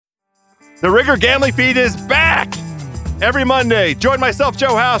The Rigger Gambling Feed is back every Monday. Join myself,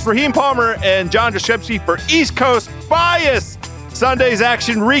 Joe House, Raheem Palmer, and John Jaschewski for East Coast Bias. Sunday's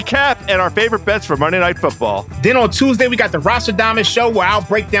action recap and our favorite bets for Monday Night Football. Then on Tuesday, we got the Roster Diamond Show where I'll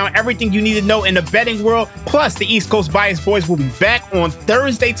break down everything you need to know in the betting world. Plus, the East Coast Bias Boys will be back on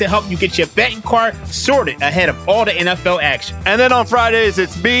Thursday to help you get your betting card sorted ahead of all the NFL action. And then on Fridays,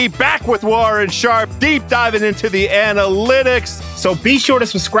 it's me back with Warren Sharp, deep diving into the analytics. So be sure to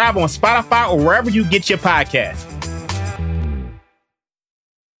subscribe on Spotify or wherever you get your podcasts.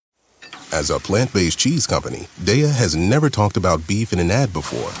 As a plant-based cheese company, Daiya has never talked about beef in an ad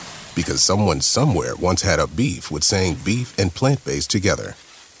before because someone somewhere once had a beef with saying beef and plant-based together.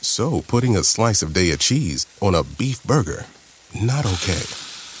 So putting a slice of Daiya cheese on a beef burger, not okay.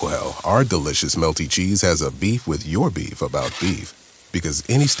 Well, our delicious melty cheese has a beef with your beef about beef because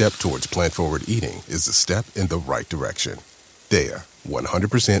any step towards plant-forward eating is a step in the right direction. Daiya,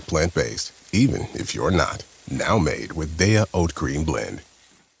 100% plant-based, even if you're not. Now made with Daiya Oat Cream Blend.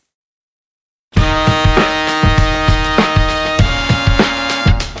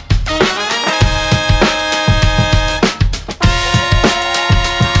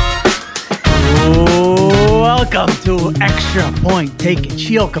 Welcome to Extra Point Take It.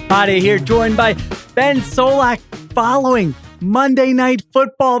 Sheil Kapadia here, joined by Ben Solak. Following Monday Night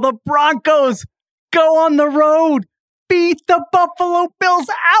Football, the Broncos go on the road, beat the Buffalo Bills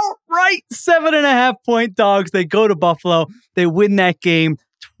outright. 7.5-point dogs. They go to Buffalo. They win that game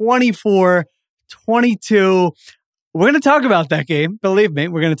 24-22. We're going to talk about that game. Believe me,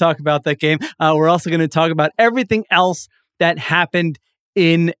 we're going to talk about that game. We're also going to talk about everything else that happened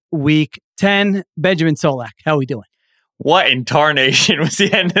in Week 10. Benjamin Solak, how are we doing? What in tarnation was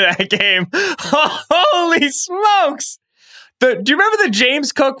the end of that game? Holy smokes! Do you remember the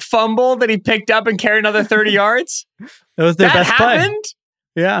James Cook fumble that he picked up and carried another 30 yards? That was their best happened?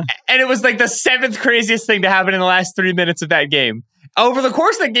 Play. Yeah. And it was like the 7th craziest thing to happen in the last 3 minutes of that game. Over the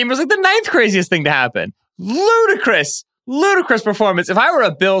course of that game, it was like the 9th craziest thing to happen. Ludicrous performance. If I were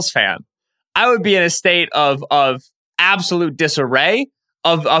a Bills fan, I would be in a state of absolute disarray,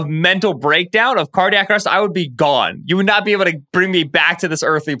 of mental breakdown, of cardiac arrest. I would be gone. You would not be able to bring me back to this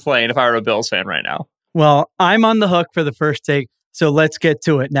earthly plane if I were a Bills fan right now. Well, I'm on the hook for the first take, so let's get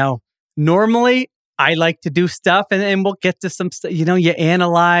to it. Now, normally, I like to do stuff, and we'll get to some stuff. You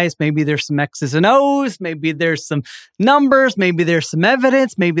analyze. Maybe there's some X's and O's. Maybe there's some numbers. Maybe there's some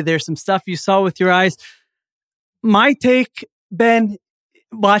evidence. Maybe there's some stuff you saw with your eyes. My take, Ben,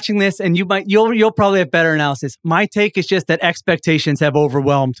 watching this, and you'll probably have better analysis. My take is just that expectations have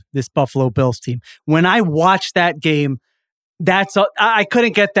overwhelmed this Buffalo Bills team. When I watched that game, I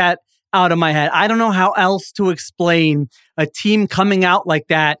couldn't get that out of my head. I don't know how else to explain a team coming out like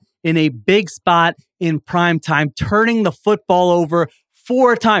that in a big spot in prime time, turning the football over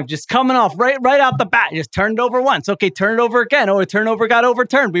 4 times, just coming off right out the bat. Just turned it over once. Okay, turn it over again. Oh, a turnover got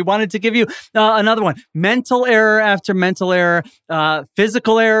overturned. We wanted to give you another one. Mental error after mental error,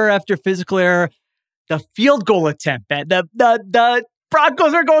 physical error after physical error. The field goal attempt, the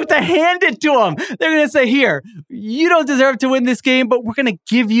Broncos are going to hand it to them. They're going to say, here, you don't deserve to win this game, but we're going to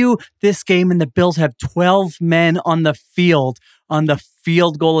give you this game. And the Bills have 12 men on the field on the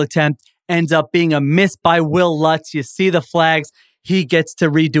field goal attempt. Ends up being a miss by Will Lutz. You see the flags. He gets to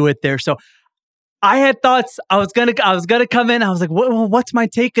redo it there. So I had thoughts. I was gonna come in. I was like, what's my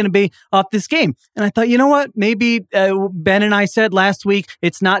take going to be off this game? And I thought, you know what? Maybe Ben and I said last week,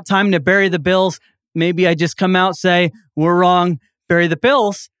 it's not time to bury the Bills. Maybe I just come out, say, we're wrong, bury the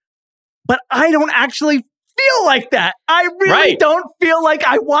Bills. But I don't actually feel like that. I really don't feel like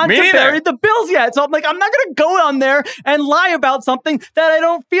I want to bury the Bills yet. So I'm like, I'm not going to go on there and lie about something that I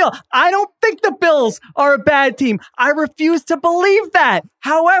don't feel. I don't think the Bills are a bad team. I refuse to believe that.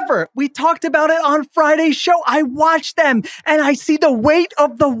 However, we talked about it on Friday's show. I watched them and I see the weight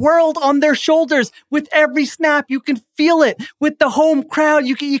of the world on their shoulders with every snap. You can feel it with the home crowd.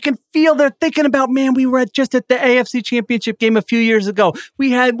 You can feel they're thinking about, man, we were just at the AFC Championship game a few years ago.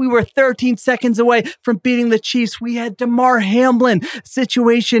 We were 13 seconds away from beating the Chiefs. We had DeMar Hamlin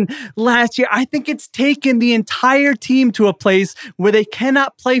situation last year. I think it's taken the entire team to a place where they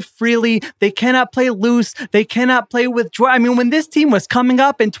cannot play freely. They cannot play loose. They cannot play with joy. I mean, when this team was coming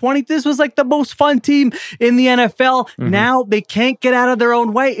up in 20, this was like the most fun team in the NFL. Mm-hmm. Now they can't get out of their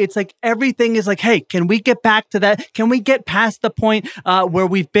own way. It's like everything is like, hey, can we get back to that? Can we get past the point where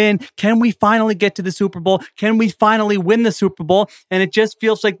we've been? Can we finally get to the Super Bowl? Can we finally win the Super Bowl? And it just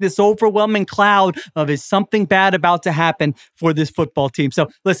feels like this overwhelming cloud of is something bad about to happen for this football team. So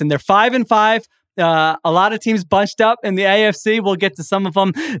listen, they're 5-5. A lot of teams bunched up in the AFC. We'll get to some of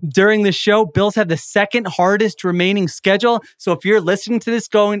them during the show. Bills have the second hardest remaining schedule. So if you're listening to this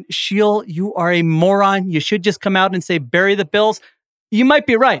going, Sheil, you are a moron. You should just come out and say, bury the Bills. You might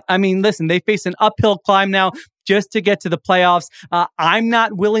be right. I mean, listen, they face an uphill climb now just to get to the playoffs. I'm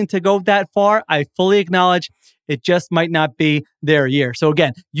not willing to go that far. I fully acknowledge it just might not be their year. So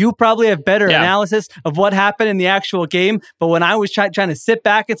again, you probably have better analysis of what happened in the actual game. But when I was trying to sit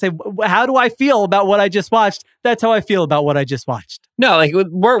back and say, how do I feel about what I just watched? That's how I feel about what I just watched. No, like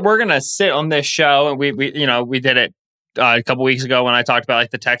we're gonna sit on this show, and we did it a couple weeks ago when I talked about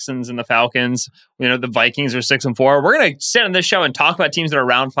like the Texans and the Falcons. The Vikings are 6-4. We're gonna sit on this show and talk about teams that are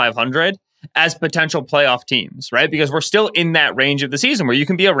around 500 as potential playoff teams, right? Because we're still in that range of the season where you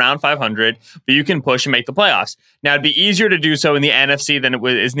can be around 500, but you can push and make the playoffs. Now, it'd be easier to do so in the NFC than it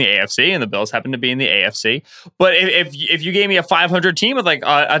is in the AFC, and the Bills happen to be in the AFC. But if you gave me a 500 team with like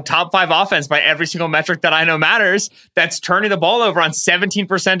a top 5 offense by every single metric that I know matters, that's turning the ball over on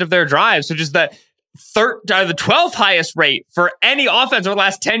 17% of their drives, which is the 12th highest rate for any offense over the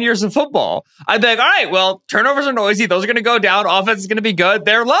last 10 years of football, I'd be like, all right, well, turnovers are noisy. Those are going to go down. Offense is going to be good.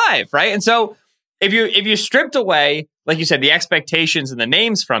 They're live, right? And so if you stripped away, like you said, the expectations and the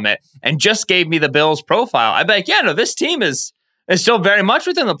names from it and just gave me the Bills profile, I'd be like, yeah, no, this team is still very much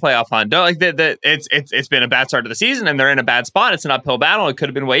within the playoff hunt. Like it's been a bad start to the season and they're in a bad spot. It's an uphill battle. It could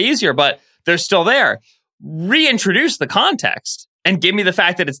have been way easier, but they're still there. Reintroduce the context and give me the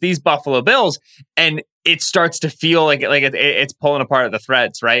fact that it's these Buffalo Bills, and it starts to feel like it's pulling apart at the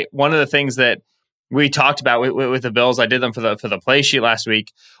threads, right? One of the things that we talked about with the Bills, I did them for the play sheet last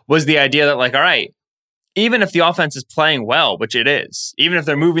week, was the idea that like, all right, even if the offense is playing well, which it is, even if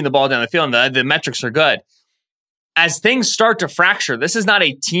they're moving the ball down the field and the metrics are good, as things start to fracture, this is not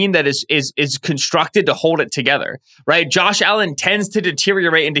a team that is constructed to hold it together, right? Josh Allen tends to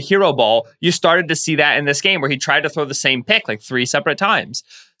deteriorate into hero ball. You started to see that in this game where he tried to throw the same pick like 3 separate times.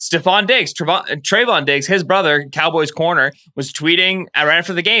 Stephon Diggs, Trayvon Diggs, his brother, Cowboys corner, was tweeting right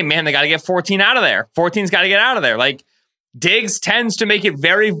after the game, man, they got to get 14 out of there. 14's got to get out of there. Like, Diggs tends to make it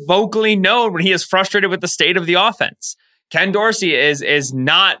very vocally known when he is frustrated with the state of the offense. Ken Dorsey is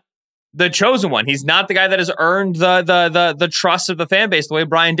not the chosen one. He's not the guy that has earned the trust of the fan base the way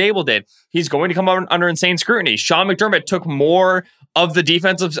Brian Dable did. He's going to come under insane scrutiny. Sean McDermott took more of the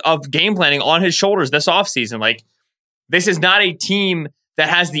defensive of game planning on his shoulders this offseason. Like, this is not a team that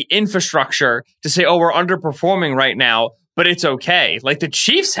has the infrastructure to say, oh, we're underperforming right now, but it's okay. Like, the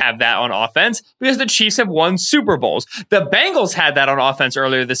Chiefs have that on offense because the Chiefs have won Super Bowls. The Bengals had that on offense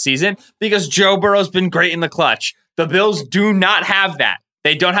earlier this season because Joe Burrow's been great in the clutch. The Bills do not have that.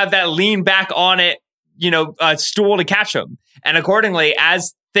 They don't have that lean back on it, stool to catch them. And accordingly,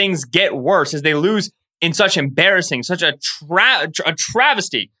 as things get worse, as they lose in such embarrassing, such a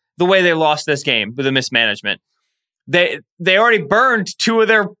travesty, the way they lost this game with the mismanagement, they already burned 2 of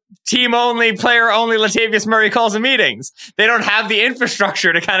their team-only, player-only Latavius Murray calls and meetings. They don't have the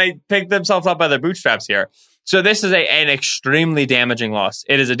infrastructure to kind of pick themselves up by their bootstraps here. So this is an extremely damaging loss.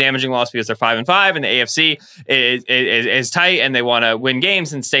 It is a damaging loss because they're 5-5 and the AFC is tight and they want to win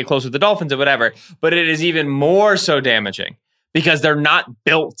games and stay close with the Dolphins or whatever. But it is even more so damaging because they're not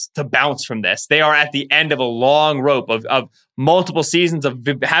built to bounce from this. They are at the end of a long rope of multiple seasons of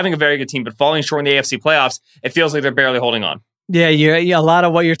having a very good team, but falling short in the AFC playoffs. It feels like they're barely holding on. Yeah, a lot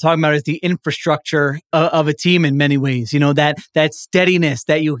of what you're talking about is the infrastructure of a team in many ways. That steadiness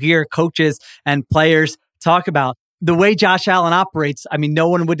that you hear coaches and players talk about. The way Josh Allen operates, I mean, no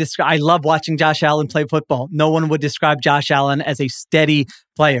one would describe, I love watching Josh Allen play football. No one would describe Josh Allen as a steady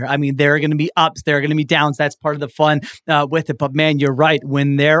player. I mean, there are going to be ups, there are going to be downs. That's part of the fun with it. But man, you're right.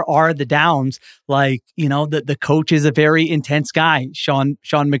 When there are the downs, like, the coach is a very intense guy. Sean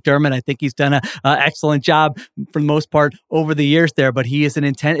McDermott, I think he's done an excellent job for the most part over the years there, but he is an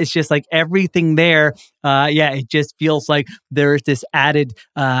intense, it's just like everything there. It just feels like there's this added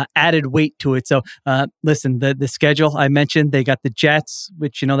weight to it. So listen, the schedule I mentioned, they got the Jets,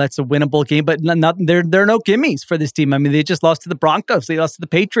 which, that's a winnable game, but there are no gimmies for this team. I mean, they just lost to the Broncos. They lost to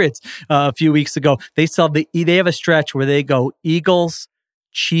the Patriots a few weeks ago. They have a stretch where they go Eagles,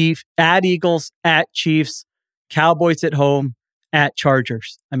 Chiefs, at Chiefs, Cowboys at home, at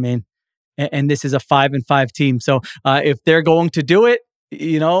Chargers. I mean, and this is a 5-5 team. So if they're going to do it,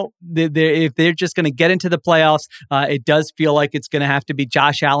 if they're just going to get into the playoffs, it does feel like it's going to have to be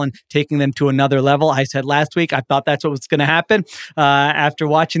Josh Allen taking them to another level. I said last week, I thought that's what was going to happen. After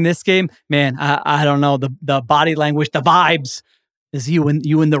watching this game, man, I don't know, the body language, the vibes as you and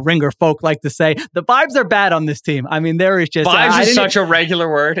the Ringer folk like to say, the vibes are bad on this team. I mean, there is just vibes is such a regular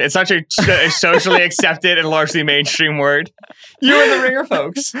word. It's such a socially accepted and largely mainstream word. You and the Ringer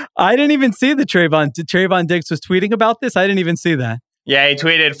folks. I didn't even see the Trayvon Diggs was tweeting about this. I didn't even see that. Yeah, he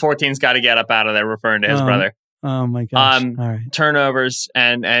tweeted 14's got to get up out of there, referring to his brother. Oh my gosh! All right. Turnovers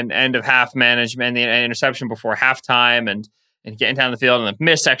and end of half management, the interception before halftime, and getting down the field and the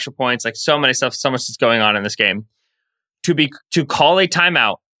missed extra points, like so much is going on in this game. To call a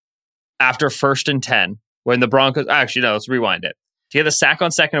timeout after 1st and 10 when the Broncos, actually, no, let's rewind it. To get the sack on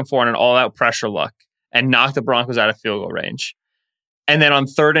 2nd and 4 and an all-out pressure look and knock the Broncos out of field goal range. And then on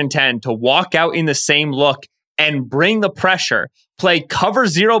 3rd and 10 to walk out in the same look and bring the pressure, play cover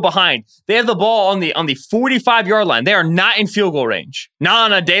 0 behind. They have the ball on the 45-yard line. They are not in field goal range.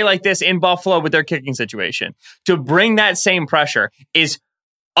 Not on a day like this in Buffalo with their kicking situation. To bring that same pressure is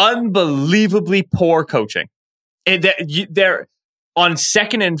unbelievably poor coaching. They're on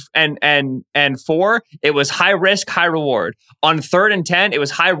 2nd and 4, it was high risk, high reward. On 3rd and 10, it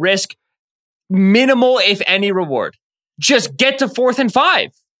was high risk, minimal, if any, reward. Just get to 4th and 5.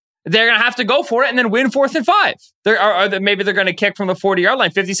 They're going to have to go for it and then win 4th and 5. Maybe they're going to kick from the 40-yard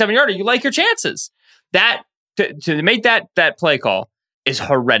line, 57-yarder. You like your chances. That to make that play call is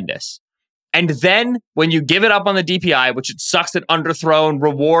horrendous. And then when you give it up on the DPI, which it sucks that underthrown,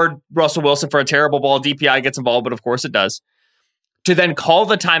 reward Russell Wilson for a terrible ball, DPI gets involved, but of course it does. To then call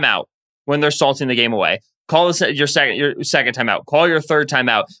the timeout when they're salting the game away. Call your second timeout. Call your 3rd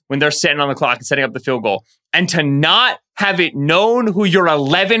timeout when they're sitting on the clock and setting up the field goal. And to not have it known who your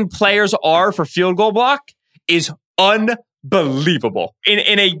 11 players are for field goal block is unbelievable.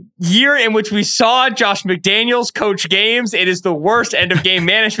 In a year in which we saw Josh McDaniels coach games, it is the worst end of game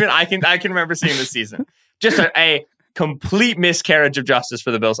management I can remember seeing this season. Just a complete miscarriage of justice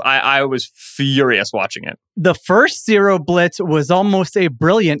for the Bills. I was furious watching it. The first 0 blitz was almost a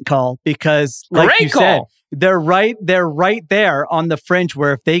brilliant call because, like Great you call. said, they're right there on the fringe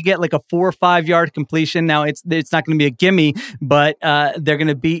where if they get like a 4 or 5 yard completion, now it's not going to be a gimme, but they're going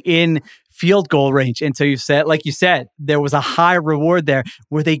to be in field goal range. And so like you said, there was a high reward there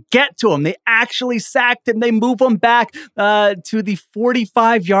where they get to him. They actually sacked him. They move him back to the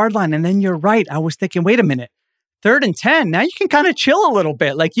 45-yard line. And then you're right. I was thinking, wait a minute. 3rd and 10. Now you can kind of chill a little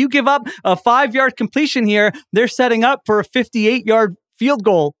bit. Like you give up a 5-yard completion here. They're setting up for a 58-yard field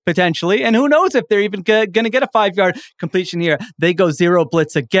goal potentially. And who knows if they're even going to get a 5-yard completion here. They go 0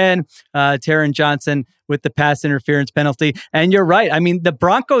 blitz again. Taron Johnson with the pass interference penalty. And you're right. I mean, the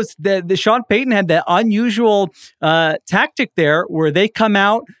Broncos, the Sean Payton had the unusual tactic there where they come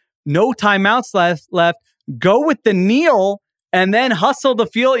out, no timeouts left, go with the kneel, and then hustle the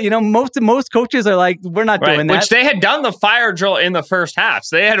field. You know, most coaches are like, we're not doing that. Which they had done the fire drill in the first half.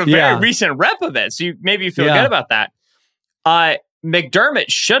 So they had a very recent rep of it. So maybe you feel good about that. McDermott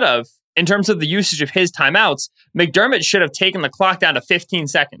should have, in terms of the usage of his timeouts, McDermott should have taken the clock down to 15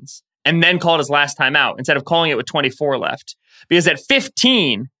 seconds and then called his last timeout instead of calling it with 24 left. Because at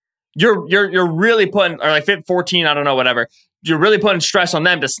 15, you're really putting, or like 14, I don't know, whatever. You're really putting stress on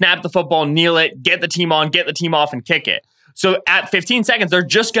them to snap the football, kneel it, get the team on, get the team off, and kick it. So at 15 seconds, they're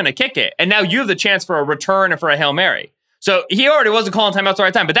just going to kick it. And now you have the chance for a return and for a Hail Mary. So he already wasn't calling timeouts the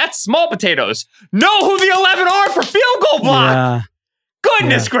right time, but that's small potatoes. Know who the 11 are for field goal block. Yeah.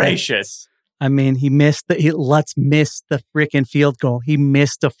 Goodness gracious. I mean, let's miss the freaking field goal. He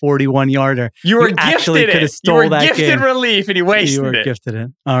missed a 41-yarder. You were actually gifted could have it. stole You were that gifted game. relief and he wasted You were it. gifted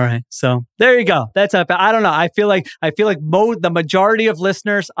it. All right. So there you go. That's up. I don't know. I feel like the majority of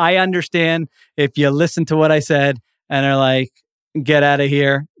listeners, I understand if you listen to what I said and are like, get out of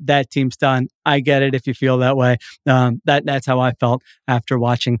here. That team's done. I get it if you feel that way. That's how I felt after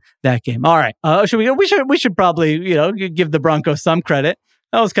watching that game. All right. We should probably, give the Broncos some credit.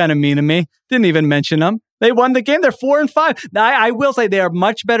 That was kind of mean of me. Didn't even mention them. They won the game. They're 4-5. I will say they are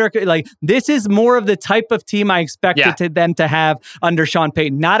much better. Like, this is more of the type of team I expected them to have under Sean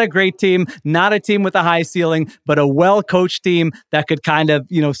Payton. Not a great team, not a team with a high ceiling, but a well-coached team that could kind of,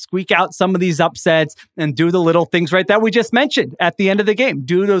 squeak out some of these upsets and do the little things right that we just mentioned at the end of the game.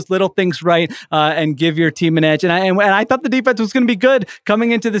 Do those little things right and give your team an edge. And I thought the defense was going to be good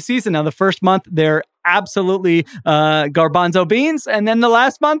coming into the season. Now, the first month, they're absolutely garbanzo beans. And then the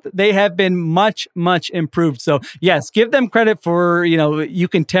last month, they have been much, much improved. So yes, give them credit for, you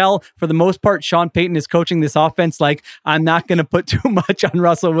can tell for the most part, Sean Payton is coaching this offense like, I'm not going to put too much on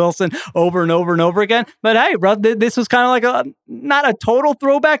Russell Wilson over and over and over again. But hey, this was kind of like not a total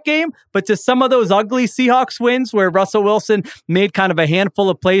throwback game, but to some of those ugly Seahawks wins where Russell Wilson made kind of a handful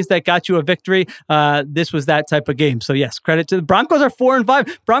of plays that got you a victory. This was that type of game. So yes, credit to the Broncos are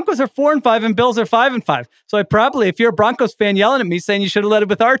 4-5. Broncos are 4-5 and Bills are 5-5. 5-5. So I probably, if you're a Broncos fan yelling at me saying you should have led it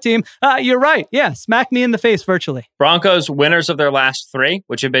with our team, you're right. Yeah, smack me in the face virtually. Broncos winners of their last 3,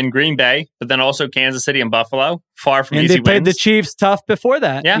 which have been Green Bay, but then also Kansas City and Buffalo. Far from and easy they played wins. the Chiefs tough before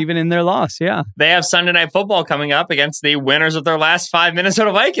that, even in their loss. Yeah, they have Sunday Night Football coming up against the winners of their last 5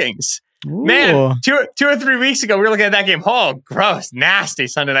 Minnesota Vikings. Ooh. Man, two or 3 weeks ago, we were looking at that game. Oh, gross, nasty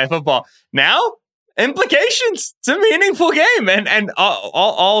Sunday Night Football. Now, implications. It's a meaningful game, and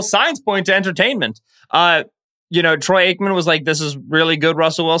all signs point to entertainment. Troy Aikman was like, "This is really good,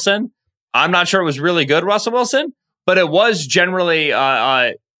 Russell Wilson." I'm not sure it was really good, Russell Wilson, but it was generally,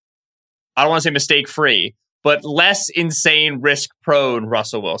 I don't want to say mistake-free, but less insane, risk-prone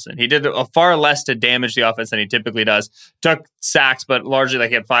Russell Wilson. He did far less to damage the offense than he typically does. Took sacks, but largely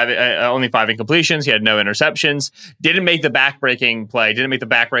he had only 5 incompletions. He had no interceptions. Didn't make the back-breaking play. Didn't make the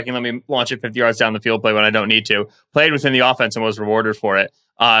back-breaking, let me launch it 50 yards down the field play when I don't need to. Played within the offense and was rewarded for it.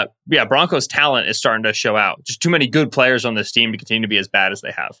 Broncos talent is starting to show out. Just too many good players on this team to continue to be as bad as they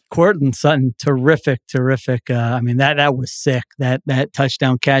have. Courtland Sutton, terrific. That was sick. That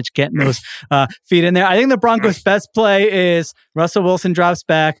touchdown catch, getting those feet in there. I think the Broncos' best play is Russell Wilson drops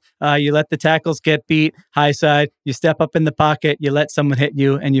back. You let the tackles get beat, high side. You step up in the pocket. You let someone hit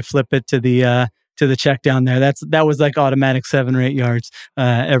you, and you flip it to the check down there. That was like automatic 7 or 8 yards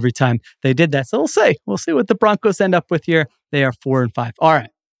every time they did that. So we'll see what the Broncos end up with here. They are 4-5. All right.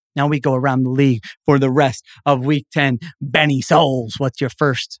 Now we go around the league for the rest of Week 10. Benny Souls, what's your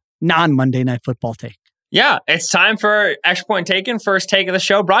first non-Monday Night Football take? Yeah, it's time for Extra Point Taken, first take of the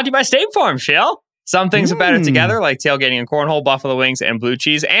show, brought to you by State Farm, Shale. Some things are better together, like tailgating and cornhole, buffalo wings, and blue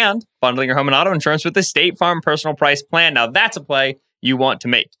cheese, and bundling your home and auto insurance with the State Farm Personal Price Plan. Now that's a play you want to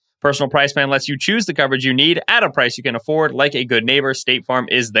make. Personal Price Plan lets you choose the coverage you need at a price you can afford. Like a good neighbor, State Farm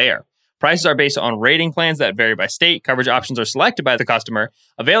is there. Prices are based on rating plans that vary by state. Coverage options are selected by the customer.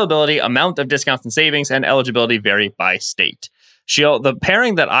 Availability, amount of discounts and savings, and eligibility vary by state. Sheil, the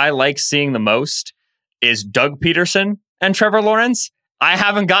pairing that I like seeing the most is Doug Peterson and Trevor Lawrence. I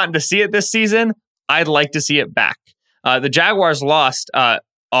haven't gotten to see it this season. I'd like to see it back. The Jaguars lost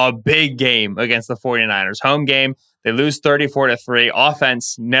a big game against the 49ers. Home game. They lose 34-3.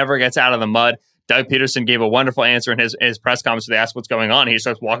 Offense never gets out of the mud. Doug Peterson gave a wonderful answer in his press conference. They asked what's going on. He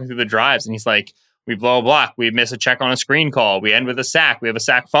starts walking through the drives, and he's like, we blow a block. We miss a check on a screen call. We end with a sack. We have a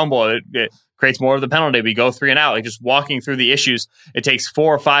sack fumble. It creates more of the penalty. We go 3 and out. Like, just walking through the issues. It takes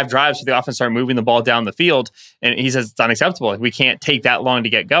 4 or 5 drives for the offense to start moving the ball down the field. And he says it's unacceptable. Like, we can't take that long to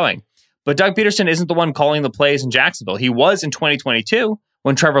get going. But Doug Peterson isn't the one calling the plays in Jacksonville. He was in 2022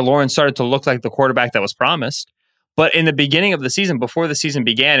 when Trevor Lawrence started to look like the quarterback that was promised. But in the beginning of the season, before the season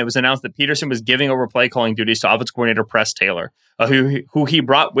began, it was announced that Peterson was giving over play calling duties to offensive coordinator Press Taylor, who he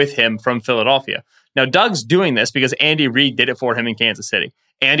brought with him from Philadelphia. Now, Doug's doing this because Andy Reid did it for him in Kansas City.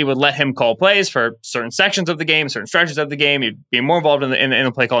 Andy would let him call plays for certain sections of the game, certain stretches of the game. He'd be more involved in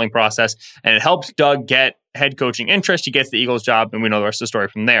the play calling process, and it helped Doug get head coaching interest. He gets the Eagles job, and we know the rest of the story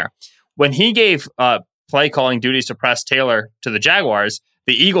from there. When he gave play calling duties to Press Taylor to the Jaguars,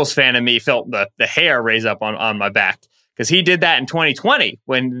 the Eagles fan in me felt the hair raise up on my back, because he did that in 2020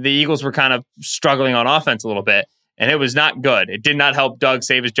 when the Eagles were kind of struggling on offense a little bit, and it was not good. It did not help Doug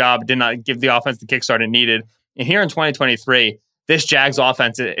save his job. It did not give the offense the kickstart it needed. And here in 2023, this Jags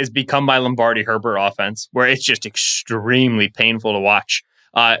offense has become my Lombardi Herbert offense, where it's just extremely painful to watch.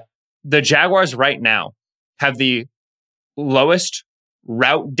 The Jaguars right now have the lowest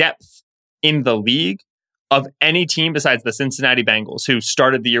route depth in the league of any team besides the Cincinnati Bengals, who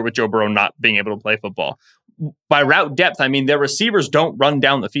started the year with Joe Burrow not being able to play football. By route depth, I mean their receivers don't run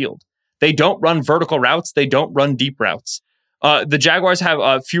down the field. They don't run vertical routes. They don't run deep routes. The Jaguars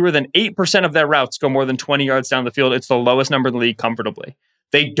have fewer than 8% of their routes go more than 20 yards down the field. It's the lowest number in the league comfortably.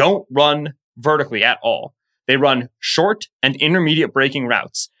 They don't run vertically at all. They run short and intermediate breaking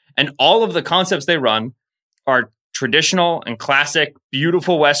routes. And all of the concepts they run are traditional and classic,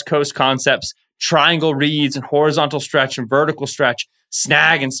 beautiful West Coast concepts: triangle reads and horizontal stretch and vertical stretch,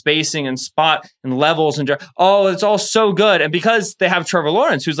 snag and spacing and spot and levels. And it's all so good. And because they have Trevor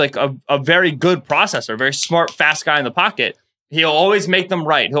Lawrence, who's like a very good processor, very smart, fast guy in the pocket, he'll always make them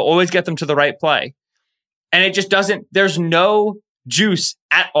right. He'll always get them to the right play. And it just doesn't, there's no juice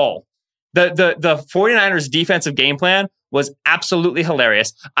at all. The 49ers defensive game plan was absolutely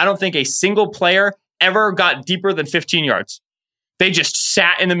hilarious. I don't think a single player ever got deeper than 15 yards. They just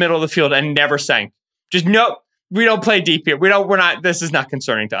sat in the middle of the field and never sank. Just, nope, we don't play deep here. This is not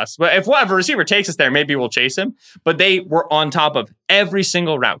concerning to us. But if a receiver takes us there, maybe we'll chase him. But they were on top of every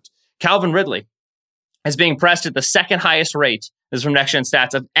single route. Calvin Ridley is being pressed at the second highest rate, this is from Next Gen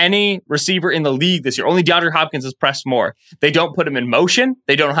Stats, of any receiver in the league this year. Only DeAndre Hopkins is pressed more. They don't put him in motion.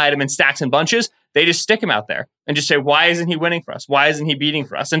 They don't hide him in stacks and bunches. They just stick him out there and just say, why isn't he winning for us? Why isn't he beating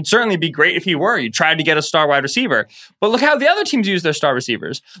for us? And certainly be great if he were. You tried to get a star wide receiver. But look how the other teams use their star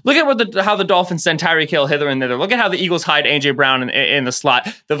receivers. Look at how the Dolphins send Tyreek Hill hither and thither. Look at how the Eagles hide A.J. Brown in the slot.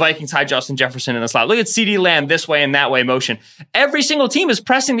 The Vikings hide Justin Jefferson in the slot. Look at CeeDee Lamb this way and that way motion. Every single team is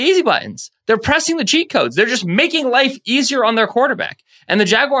pressing the easy buttons. They're pressing the cheat codes. They're just making life easier on their quarterback. And the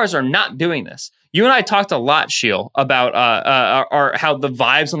Jaguars are not doing this. You and I talked a lot, Sheil, about how the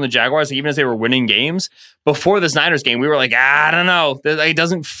vibes on the Jaguars, even as they were winning games, before this Niners game, we were like, I don't know. It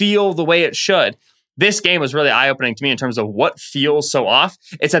doesn't feel the way it should. This game was really eye-opening to me in terms of what feels so off.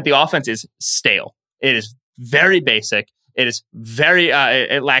 It's that the offense is stale. It is very basic. It is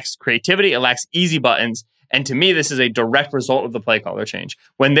it lacks creativity. It lacks easy buttons. And to me, this is a direct result of the play caller change.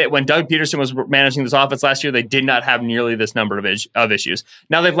 When Doug Peterson was managing this offense last year, they did not have nearly this number of issues.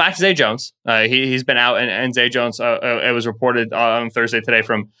 Now they've lacked Zay Jones. He's been out, and Zay Jones, it was reported on Thursday today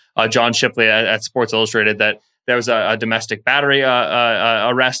from John Shipley at Sports Illustrated that there was a domestic battery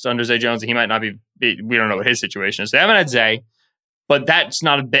arrest under Zay Jones, and he might not be, we don't know what his situation is. They haven't had Zay, but that's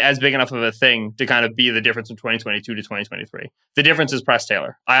not as big enough of a thing to kind of be the difference from 2022 to 2023. The difference is Press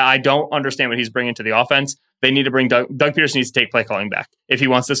Taylor. I don't understand what he's bringing to the offense. They need to bring Doug Peterson needs to take play calling back if he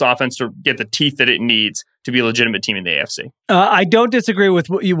wants this offense to get the teeth that it needs to be a legitimate team in the AFC. I don't disagree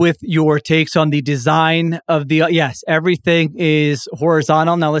with your takes on the design of the. Yes, everything is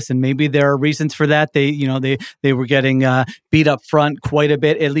horizontal. Now, listen, maybe there are reasons for that. They were getting beat up front quite a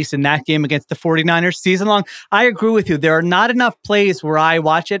bit, at least in that game against the 49ers season long. I agree with you. There are not enough plays where I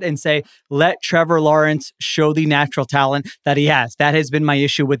watch it and say, let Trevor Lawrence show the natural talent that he has. That has been my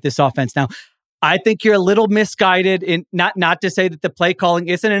issue with this offense. Now, I think you're a little misguided in not to say that the play calling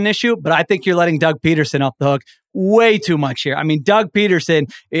isn't an issue, but I think you're letting Doug Peterson off the hook way too much here. I mean, Doug Peterson,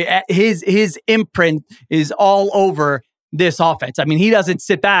 his imprint is all over this offense. I mean, he doesn't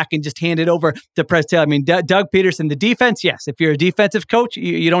sit back and just hand it over to Press Taylor. I mean, Doug Peterson, the defense, yes. If you're a defensive coach,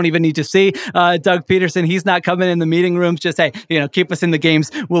 you don't even need to see Doug Peterson. He's not coming in the meeting rooms. Just, hey, keep us in the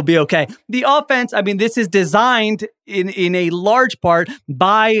games. We'll be okay. The offense, I mean, this is designed in a large part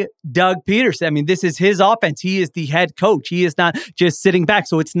by Doug Peterson. I mean, this is his offense. He is the head coach. He is not just sitting back.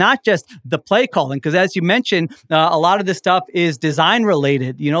 So it's not just the play calling, because as you mentioned, a lot of the stuff is design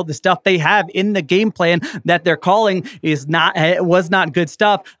related. The stuff they have in the game plan that they're calling was not good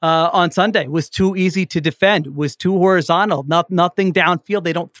stuff on Sunday. Was too easy to defend, was too horizontal, nothing downfield.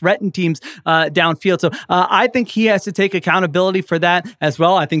 They don't threaten teams downfield. So I think he has to take accountability for that as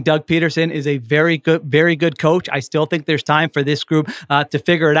well. I think Doug Peterson is a very good coach. I still think there's time for this group to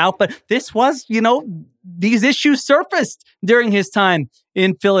figure it out. But this was, these issues surfaced during his time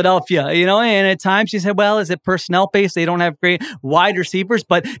in Philadelphia, and at times you said, well, is it personnel based? They don't have great wide receivers,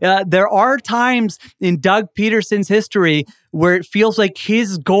 but there are times in Doug Peterson's history where it feels like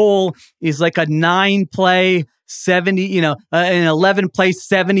his goal is like a 9-play 70, an 11-play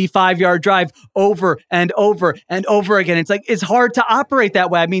 75-yard drive over and over and over again. It's like, it's hard to operate that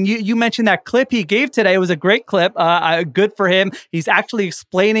way. I mean, you mentioned that clip he gave today. It was a great clip. Good for him. He's actually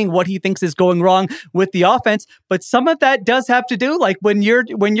explaining what he thinks is going wrong with the offense. But some of that does have to do, like when you're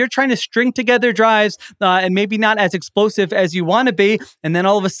trying to string together drives and maybe not as explosive as you want to be, and then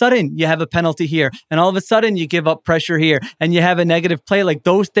all of a sudden you have a penalty here, and all of a sudden you give up pressure here, and you have a negative play. Like,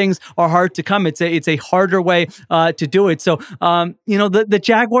 those things are hard to come. It's a harder way to do it. So, the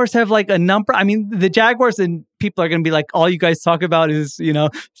Jaguars have like a number. I mean, the Jaguars, and people are going to be like, all you guys talk about is,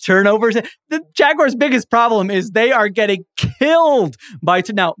 turnovers. The Jaguars' biggest problem is they are getting killed by,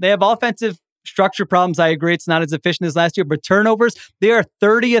 now they have offensive structure problems. I agree. It's not as efficient as last year, but turnovers, they are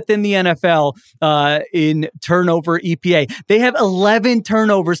 30th in the NFL in turnover EPA. They have 11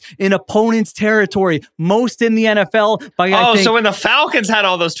 turnovers in opponent's territory, most in the NFL by, I think. So when the Falcons had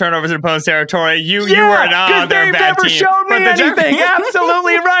all those turnovers in opponent's territory, you were not, they're a bad team. They've never shown me anything.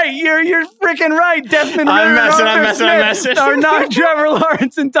 Absolutely right. You're freaking right. Desmond I'm Ridder, messing. Are not Trevor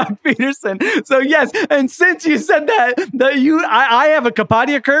Lawrence and Doug Peterson. So yes, and since you said that I have a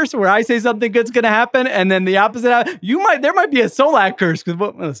Kapadia curse where I say something good's going to happen, and then the opposite. There might be a Solak curse,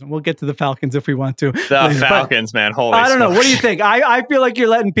 because listen, we'll get to the Falcons if we want to. The Falcons, man, holy! I don't know. What do you think? I feel like you're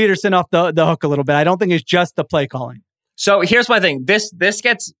letting Peterson off the hook a little bit. I don't think it's just the play calling. So here's my thing. This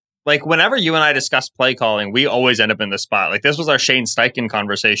gets, like, whenever you and I discuss play calling, we always end up in this spot. Like, this was our Shane Steichen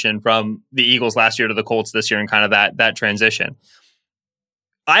conversation from the Eagles last year to the Colts this year, and kind of that transition.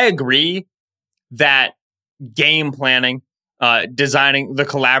 I agree that game planning, designing the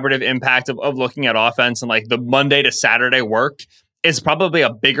collaborative impact of looking at offense and like the Monday to Saturday work is probably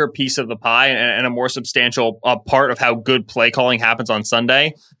a bigger piece of the pie and a more substantial part of how good play calling happens on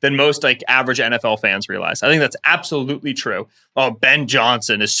Sunday than most like average NFL fans realize. I think that's absolutely true. Oh, Ben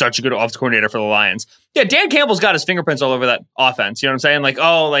Johnson is such a good offensive coordinator for the Lions. Yeah, Dan Campbell's got his fingerprints all over that offense. You know what I'm saying? Like,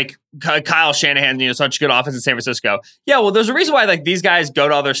 oh, like Kyle Shanahan, such a good offense in San Francisco. Yeah, well, there's a reason why like these guys go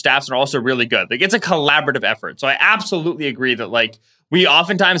to other staffs and are also really good. Like, it's a collaborative effort. So I absolutely agree that like we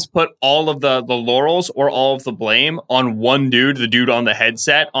oftentimes put all of the laurels or all of the blame on one dude, the dude on the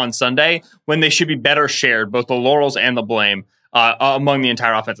headset on Sunday, when they should be better shared, both the laurels and the blame among the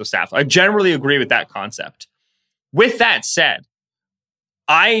entire offensive staff. I generally agree with that concept. With that said,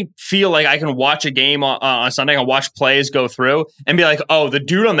 I feel like I can watch a game on Sunday and watch plays go through and be like, oh, the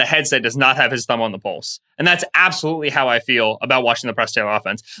dude on the headset does not have his thumb on the pulse. And that's absolutely how I feel about watching the Press Taylor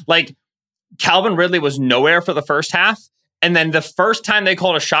offense. Like, Calvin Ridley was nowhere for the first half. And then the first time they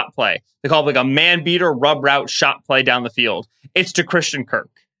called a shot play, they called like a man beater rub route shot play down the field. It's to Christian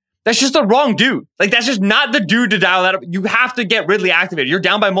Kirk. That's just the wrong dude. Like, that's just not the dude to dial that up. You have to get Ridley activated. You're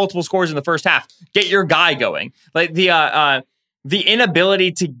down by multiple scores in the first half. Get your guy going. Like the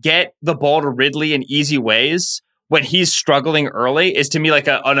inability to get the ball to Ridley in easy ways when he's struggling early is to me like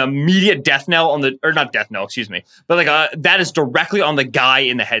an immediate death knell on the, or not death knell, excuse me, but like that is directly on the guy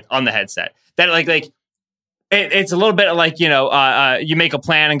in the head on the headset. That like. It's a little bit like, you make a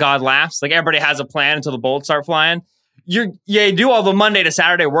plan and God laughs. Like, everybody has a plan until the bullets start flying. You do all the Monday to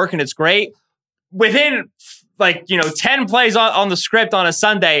Saturday work and it's great. Within 10 plays on the script on a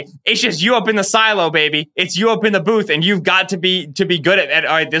Sunday, it's just you up in the silo, baby. It's you up in the booth, and you've got to be good at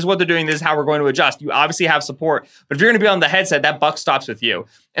all right, this is what they're doing, this is how we're going to adjust. You obviously have support, but if you're going to be on the headset, that buck stops with you.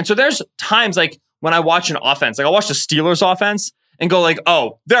 And so there's times like when I watch an offense, like I watch the Steelers offense, and go like,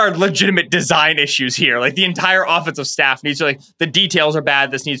 oh, there are legitimate design issues here. Like, the entire offensive staff needs to, like, the details are bad.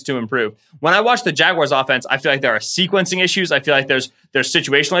 This needs to improve. When I watch the Jaguars offense, I feel like there are sequencing issues. I feel like there's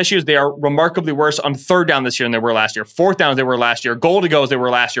situational issues. They are remarkably worse on third down this year than they were last year. Fourth down as they were last year. Goal to go as they were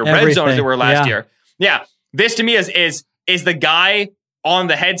last year. Red zone as they were last year. Yeah. This to me is the guy on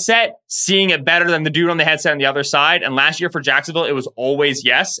the headset seeing it better than the dude on the headset on the other side. And last year for Jacksonville, it was always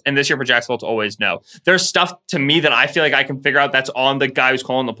yes. And this year for Jacksonville, it's always no. There's stuff to me that I feel like I can figure out that's on the guy who's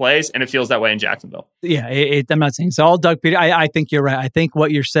calling the plays, and it feels that way in Jacksonville. Yeah, I'm not saying it's all Doug Peter. I think you're right. I think what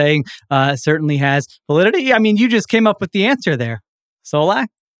you're saying certainly has validity. I mean, you just came up with the answer there. Solak,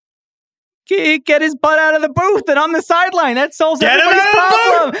 get his butt out of the booth and on the sideline. That solves everybody's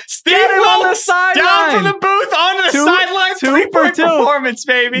problem. Steve Get him on the Wilkes sideline. down from the booth onto the sideline. 3-point performance,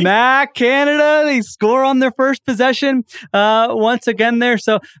 baby. Mac Canada, they score on their first possession once again there.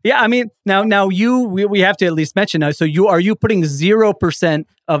 So yeah, I mean, now we have to at least mention now. So are you putting 0%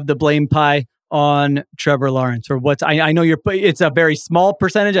 of the blame pie on Trevor Lawrence, or what's? I know it's a very small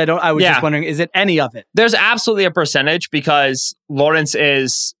percentage. I was just wondering, is it any of it? There's absolutely a percentage because Lawrence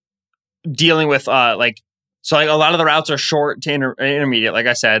is dealing with a lot of the routes are short to intermediate. Like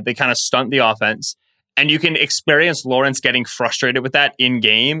I said, they kind of stunt the offense, and you can experience Lawrence getting frustrated with that in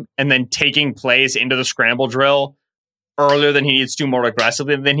game and then taking plays into the scramble drill earlier than he needs to, more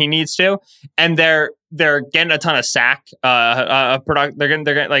aggressively than he needs to. And they're getting a ton of sack. Their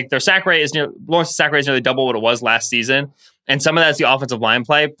sack rate is Lawrence's sack rate is nearly double what it was last season. And some of that is the offensive line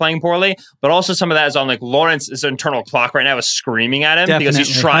playing poorly, but also some of that is on like Lawrence's internal clock right now is screaming at him. Definitely, because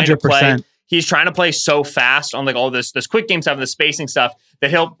he's trying 100%. To play. He's trying to play so fast on like all this quick game stuff and the spacing stuff that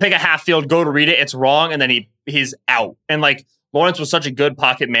he'll pick a half field, go to read it, it's wrong, and then he's out. And like Lawrence was such a good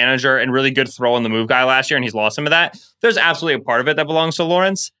pocket manager and really good throw on the move guy last year, and he's lost some of that. There's absolutely a part of it that belongs to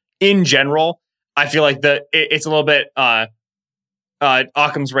Lawrence. In general, I feel like it's a little bit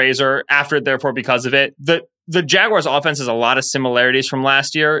Occam's razor after it, therefore because of it. The Jaguars offense has a lot of similarities from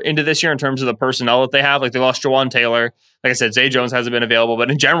last year into this year in terms of the personnel that they have. Like, they lost Jawan Taylor. Like I said, Zay Jones hasn't been available,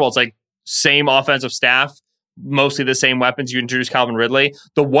 but in general, it's like same offensive staff, mostly the same weapons. You introduced Calvin Ridley.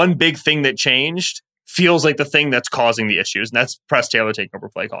 The one big thing that changed feels like the thing that's causing the issues, and that's Press Taylor taking over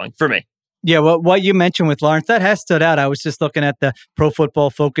play calling for me. Yeah, well, what you mentioned with Lawrence, that has stood out. I was just looking at the Pro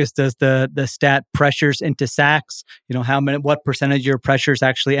Football Focus does the stat pressures into sacks. What percentage of your pressures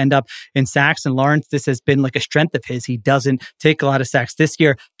actually end up in sacks. And Lawrence, this has been like a strength of his. He doesn't take a lot of sacks. This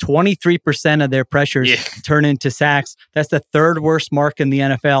year, 23% of their pressures turn into sacks. That's the third worst mark in the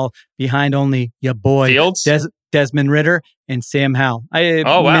NFL, behind only your boy Fields, Desmond Ritter and Sam Howell.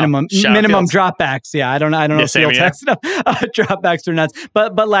 Wow. Minimum dropbacks. Yeah, I don't know if Fields has enough dropbacks or nuts.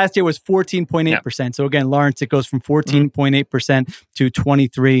 But last year was 14.8%. So again, Lawrence, it goes from 14.8% to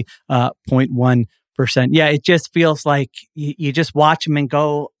 23.1%. 100%. Yeah, it just feels like you just watch him and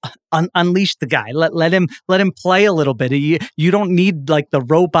go, unleash the guy. Let him play a little bit. You don't need like the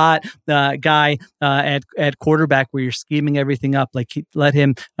robot guy at quarterback where you're scheming everything up. Like let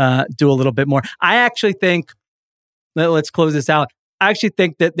him do a little bit more. I actually think, let's close this out. I actually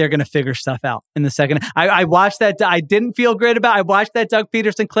think that they're going to figure stuff out in the second. I watched that. I didn't feel great about it. I watched that Doug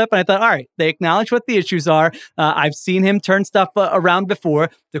Peterson clip and I thought, all right, they acknowledge what the issues are. I've seen him turn stuff around before.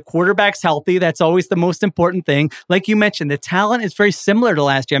 The quarterback's healthy. That's always the most important thing. Like you mentioned, the talent is very similar to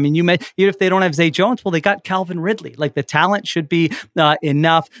last year. I mean, even if they don't have Zay Jones, well, they got Calvin Ridley. Like the talent should be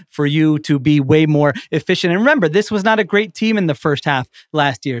enough for you to be way more efficient. And remember, this was not a great team in the first half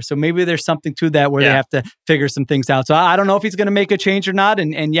last year. So maybe there's something to that where they have to figure some things out. So I don't know if he's going to make a change or not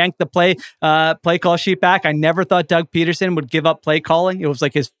and yank the play call sheet back. I never thought Doug Peterson would give up play calling. It was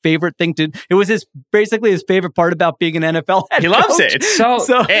like his favorite thing it was basically his favorite part about being an NFL head coach. He loves it. It's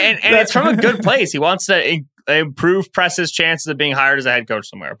so and it's from a good place. He wants to improve Press's chances of being hired as a head coach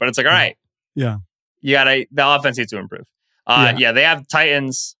somewhere. But it's like, all right, yeah, the offense needs to improve. They have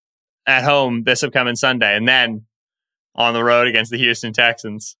Titans at home this upcoming Sunday, and then on the road against the Houston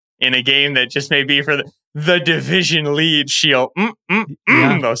Texans in a game that just may be for the division lead. Shield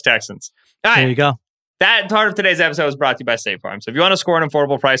those Texans. All right, there you go. That part of today's episode was brought to you by State Farm. So if you want to score an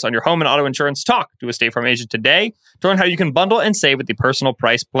affordable price on your home and auto insurance, talk to a State Farm agent today to learn how you can bundle and save with the personal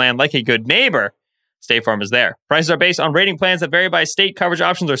price plan. Like a good neighbor, State Farm is there. Prices are based on rating plans that vary by state. Coverage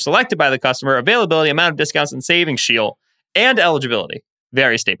options are selected by the customer. Availability, amount of discounts, and savings shield and eligibility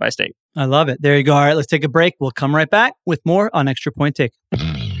vary state by state. I love it. There you go. All right, let's take a break. We'll come right back with more on Extra Point Take.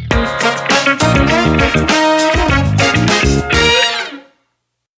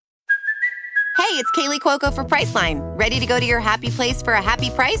 Hey, it's Kaylee Cuoco for Priceline. Ready to go to your happy place for a happy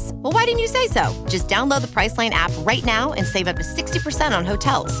price? Well, why didn't you say so? Just download the Priceline app right now and save up to 60% on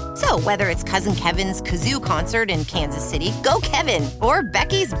hotels. So whether it's Cousin Kevin's Kazoo Concert in Kansas City, go Kevin, or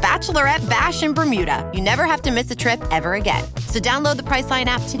Becky's Bachelorette Bash in Bermuda, you never have to miss a trip ever again. So download the Priceline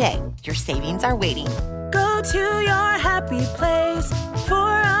app today. Your savings are waiting. Go to your happy place for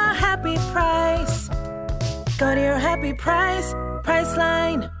a happy price. Go to your happy price,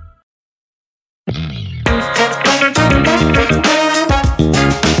 Priceline.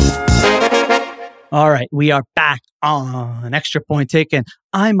 All right, we are back on Extra Point Take, and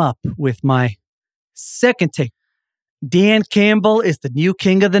I'm up with my second take. Dan Campbell is the new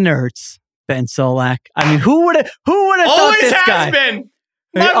king of the nerds, Ben Solak. I mean, who would have thought this guy? Always has been.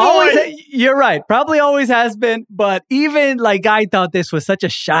 My boy. You're right. Probably always has been, but even like I thought this was such a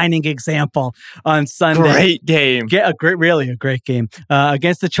shining example on Sunday. Great game. Really a great game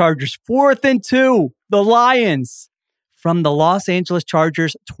against the Chargers. 4th and 2, the Lions from the Los Angeles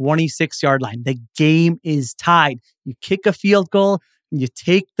Chargers 26-yard line. The game is tied. You kick a field goal, you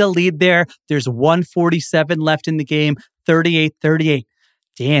take the lead there. There's 1:47 left in the game, 38-38.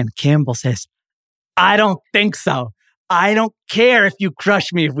 Dan Campbell says, I don't think so. I don't care if you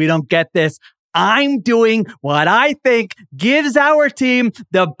crush me if we don't get this. I'm doing what I think gives our team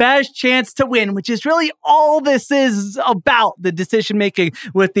the best chance to win, which is really all this is about, the decision-making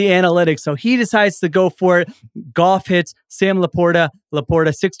with the analytics. So he decides to go for it. Goff hits Sam Laporta,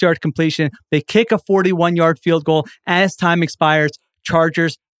 6-yard completion. They kick a 41-yard field goal as time expires.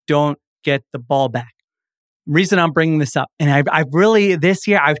 Chargers don't get the ball back. Reason I'm bringing this up, and I've really, this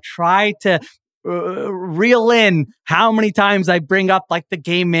year, I've tried to reel in how many times I bring up like the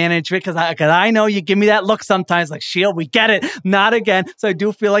game management because I know you give me that look sometimes like, Shield, we get it, not again. So I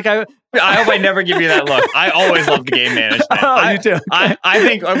do feel like I hope I never give you that look. I always love the game management. Oh, you too. I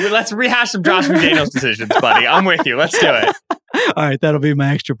think let's rehash some Josh McDaniels decisions, buddy. I'm with you. Let's do it. All right, that'll be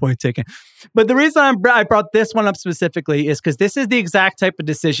my extra point taken. But the reason I brought this one up specifically is because this is the exact type of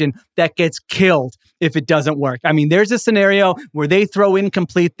decision that gets killed if it doesn't work. I mean, there's a scenario where they throw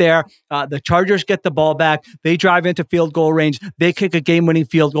incomplete there. The Chargers get the ball back. They drive into field goal range. They kick a game-winning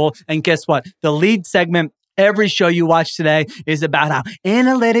field goal. And guess what? The lead segment, every show you watch today is about how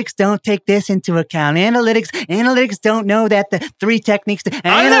analytics don't take this into account. Analytics don't know that the 3 techniques.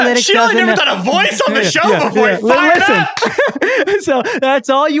 Analytics Sheila never done a voice on the show before. Listen. So that's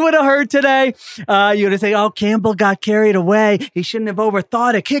all you would have heard today. You would have said, "Oh, Campbell got carried away. He shouldn't have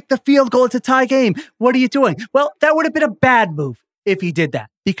overthought it. Kick the field goal. It's a tie game. What are you doing?" Well, that would have been a bad move if he did that,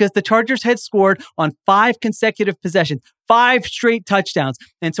 because the Chargers had scored on 5 consecutive possessions, 5 straight touchdowns.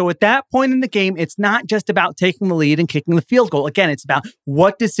 And so at that point in the game, it's not just about taking the lead and kicking the field goal. Again, it's about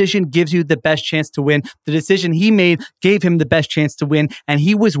what decision gives you the best chance to win. The decision he made gave him the best chance to win, and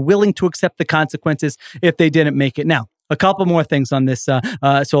he was willing to accept the consequences if they didn't make it. Now, a couple more things on this.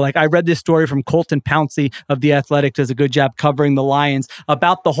 So like I read this story from Colton Pouncey of The Athletic, does a good job covering the Lions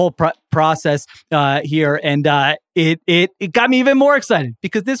about the whole process here. And it got me even more excited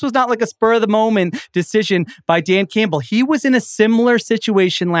because this was not like a spur of the moment decision by Dan Campbell. He was in a similar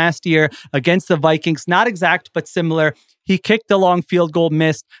situation last year against the Vikings, not exact, but similar. He kicked the long field goal,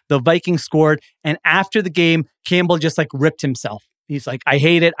 missed. The Vikings scored. And after the game, Campbell just like ripped himself. He's like, I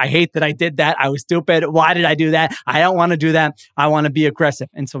hate it. I hate that I did that. I was stupid. Why did I do that? I don't want to do that. I want to be aggressive.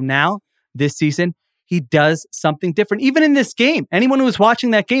 And so now this season, he does something different. Even in this game, anyone who was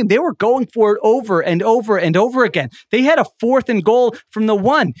watching that game, they were going for it over and over and over again. They had a 4th and goal from the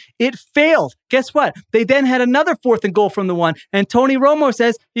 1. It failed. Guess what? They then had another 4th and goal from the 1. And Tony Romo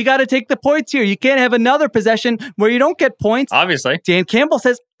says, you got to take the points here. You can't have another possession where you don't get points. Obviously. Dan Campbell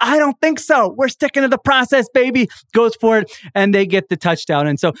says, I don't think so. We're sticking to the process, baby. Goes for it, and they get the touchdown.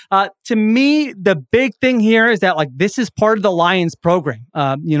 And so, to me, the big thing here is that, like, this is part of the Lions program.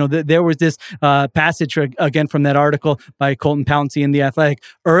 There was this passage, again, from that article by Colton Pouncey in The Athletic.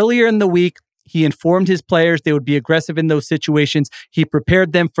 Earlier in the week, he informed his players they would be aggressive in those situations. He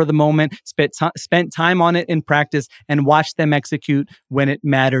prepared them for the moment, spent time on it in practice, and watched them execute when it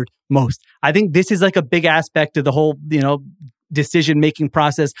mattered most. I think this is like a big aspect of the whole, decision-making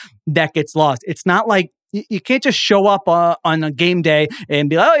process that gets lost. It's not like you can't just show up on a game day and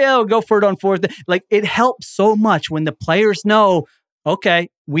be like, oh yeah, we'll go for it on 4th. Like, it helps so much when the players know, okay,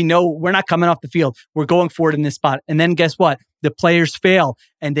 we know we're not coming off the field. We're going for it in this spot. And then guess what? The players fail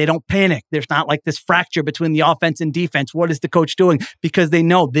and they don't panic. There's not like this fracture between the offense and defense. What is the coach doing? Because they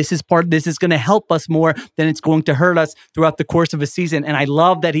know this is going to help us more than it's going to hurt us throughout the course of a season. And I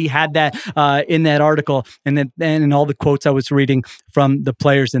love that he had that in that article and then in all the quotes I was reading from the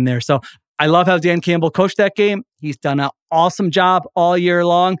players in there. So I love how Dan Campbell coached that game. He's done an awesome job all year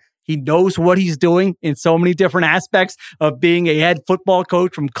long. He knows what he's doing in so many different aspects of being a head football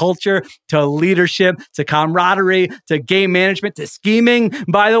coach, from culture to leadership to camaraderie to game management to scheming.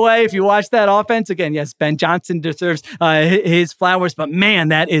 By the way, if you watch that offense, again, yes, Ben Johnson deserves his flowers, but man,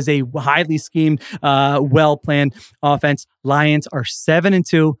 that is a highly schemed, well-planned offense. Lions are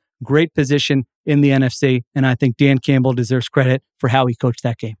 7-2, great position in the NFC, and I think Dan Campbell deserves credit for how he coached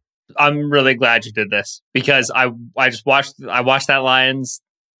that game. I'm really glad you did this because I watched that Lions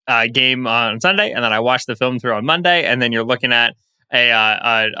game on Sunday, and then I watched the film through on Monday, and then you're looking at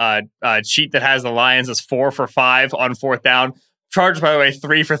a sheet that has the Lions as 4 for 5 on 4th down. Chargers, by the way,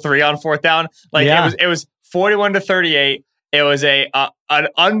 3 for 3 on 4th down. It was 41-38. It was an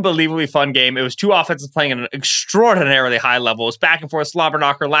unbelievably fun game. It was two offenses playing at an extraordinarily high level. It was back and forth, slobber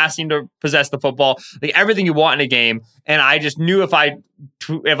knocker, last team to possess the football, like everything you want in a game. And I just knew if I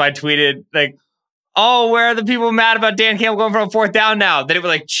tweeted like, oh, where are the people mad about Dan Campbell going from 4th down now? That it would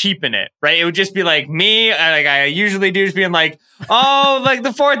like cheapen it, right? It would just be like me, like I usually do, just being like, oh, like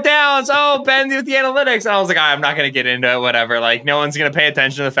the 4th downs, oh, Ben with the analytics. And I was like, I'm not going to get into it, whatever. Like no one's going to pay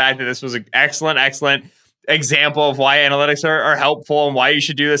attention to the fact that this was an excellent example of why analytics are helpful and why you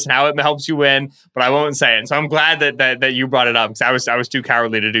should do this and how it helps you win. But I won't say it. So I'm glad that you brought it up because I was too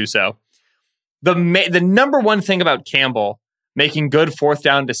cowardly to do so. The number one thing about Campbell making good 4th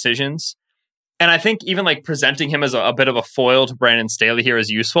down decisions, and I think even like presenting him as a bit of a foil to Brandon Staley here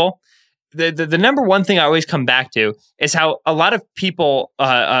is useful. The number one thing I always come back to is how a lot of people,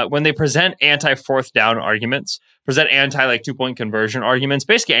 when they present anti-4th down arguments, present anti like 2-point conversion arguments,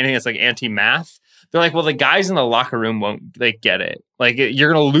 basically anything that's like anti-math, they're like, well, the guys in the locker room won't like get it. Like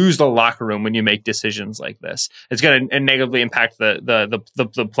you're going to lose the locker room when you make decisions like this. It's going to negatively impact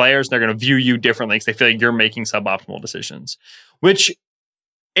the players. They're going to view you differently because they feel like you're making suboptimal decisions, which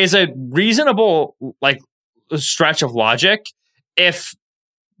is a reasonable like stretch of logic if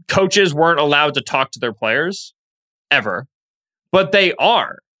coaches weren't allowed to talk to their players ever, but they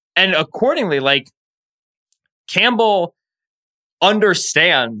are. And accordingly, like Campbell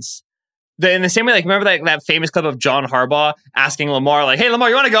understands in the same way, like remember that famous clip of John Harbaugh asking Lamar, like, hey, Lamar,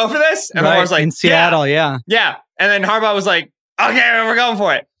 you want to go for this? And Lamar's like, in Seattle, yeah. And then Harbaugh was like, okay, we're going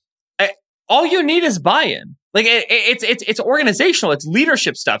for it. All you need is buy-in. Like it's organizational, it's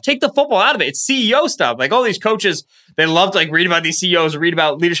leadership stuff. Take the football out of it. It's CEO stuff. Like all these coaches, they love to like read about these CEOs, read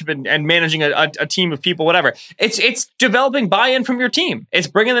about leadership and managing a team of people, whatever. It's developing buy-in from your team. It's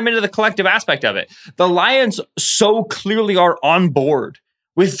bringing them into the collective aspect of it. The Lions so clearly are on board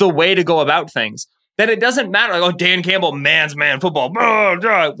with the way to go about things that it doesn't matter. Like, oh, Dan Campbell, man's man football.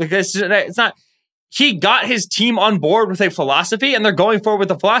 Like it's not. He got his team on board with a philosophy, and they're going forward with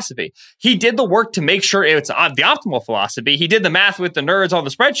the philosophy. He did the work to make sure it's the optimal philosophy. He did the math with the nerds on the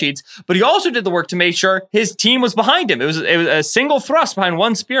spreadsheets, but he also did the work to make sure his team was behind him. It was a single thrust behind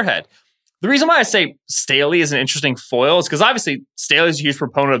one spearhead. The reason why I say Staley is an interesting foil is because obviously Staley's a huge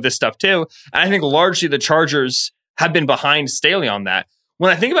proponent of this stuff too. And I think largely the Chargers have been behind Staley on that. When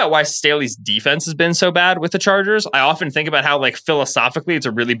I think about why Staley's defense has been so bad with the Chargers, I often think about how like philosophically it's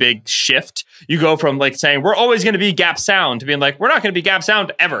a really big shift. You go from like saying we're always going to be gap sound to being like we're not going to be gap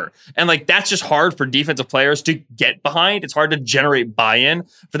sound ever. And like that's just hard for defensive players to get behind. It's hard to generate buy-in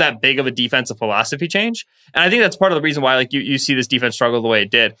for that big of a defensive philosophy change. And I think that's part of the reason why like you see this defense struggle the way it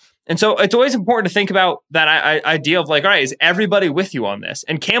did. And so it's always important to think about that idea of like, all right, is everybody with you on this?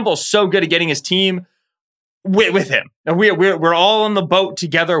 And Campbell's so good at getting his team with him. And we're all on the boat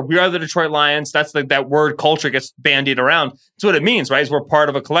together. We are the Detroit Lions. That's like that word culture gets bandied around. That's what it means, right? Is we're part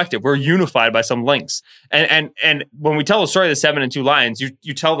of a collective. We're unified by some links. And when we tell the story of the 7-2 Lions,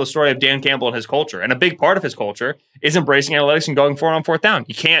 you tell the story of Dan Campbell and his culture. And a big part of his culture is embracing analytics and going for it on fourth down.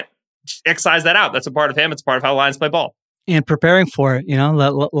 You can't excise that out. That's a part of him. It's part of how Lions play ball. And preparing for it,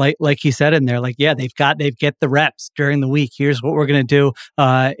 like you said in there, like, yeah, they've get the reps during the week. Here's what we're going to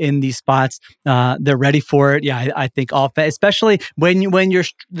do in these spots. They're ready for it. Yeah, I think offense, especially when you're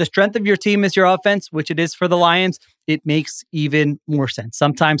the strength of your team is your offense, which it is for the Lions, it makes even more sense.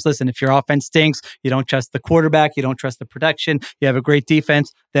 Sometimes, listen, if your offense stinks, you don't trust the quarterback, you don't trust the protection, you have a great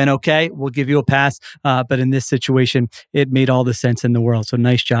defense, then okay, we'll give you a pass. But in this situation, it made all the sense in the world. So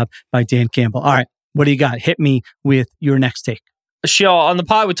nice job by Dan Campbell. All right. What do you got? Hit me with your next take. Sheil, on the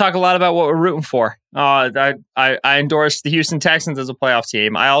pod, we talk a lot about what we're rooting for. I endorse the Houston Texans as a playoff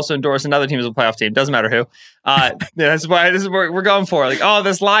team. I also endorse another team as a playoff team. Doesn't matter who. This is what we're going for. Like, oh,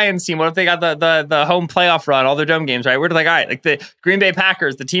 this Lions team. What if they got the home playoff run, all their dome games, right? We're like, all right, like the Green Bay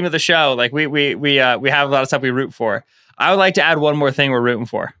Packers, the team of the show. Like we have a lot of stuff we root for. I would like to add one more thing we're rooting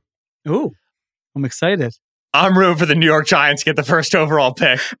for. Ooh, I'm excited. I'm rooting for the New York Giants to get the first overall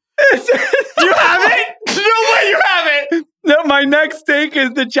pick. You have it? No way you have it. No, my next take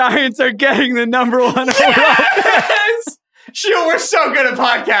is the Giants are getting the number one overall pick. Sheil, we're so good at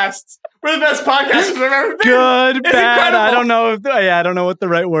podcasts. We're the best podcasters I've ever been. Good, it's bad. Incredible. I don't know I don't know what the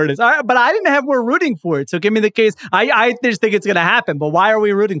right word is. But I didn't have we're rooting for it. So give me the case. I just think it's going to happen. But why are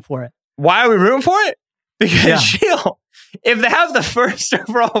we rooting for it? Why are we rooting for it? Because Sheil, if they have the first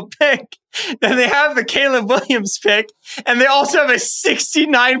overall pick, then they have the Caleb Williams pick, and they also have a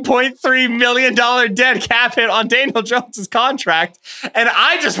 $69.3 million dead cap hit on Daniel Jones's contract. And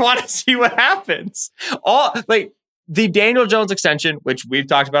I just want to see what happens. The Daniel Jones extension, which we've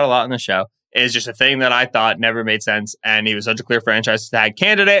talked about a lot on the show, is just a thing that I thought never made sense. And he was such a clear franchise tag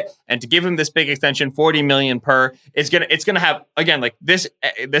candidate. And to give him this big extension, $40 million per, it's gonna have, again, like this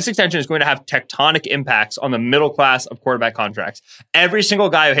extension is going to have tectonic impacts on the middle class of quarterback contracts. Every single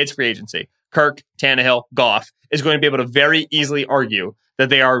guy who hits free agency, Kirk, Tannehill, Goff, is going to be able to very easily argue that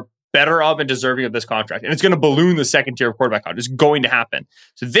they are better of and deserving of this contract. And it's going to balloon the second tier of quarterback contract. It's going to happen.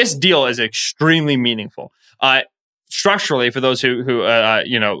 So this deal is extremely meaningful. Structurally, for those who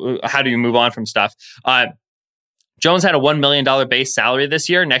how do you move on from stuff? Jones had a $1 million base salary this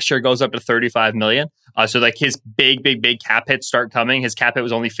year. Next year it goes up to $35 million. So like his big cap hits start coming. His cap hit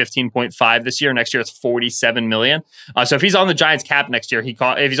was only 15.5 this year. Next year it's $47 million. So if he's on the Giants cap next year,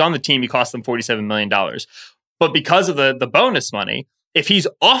 if he's on the team, he costs them $47 million. But because of the bonus money, if he's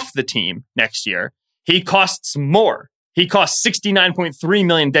off the team next year, he costs more. He costs $69.3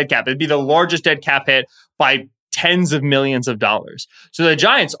 million dead cap. It'd be the largest dead cap hit by tens of millions of dollars. So the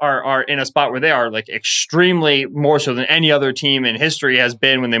Giants are in a spot where they are like extremely more so than any other team in history has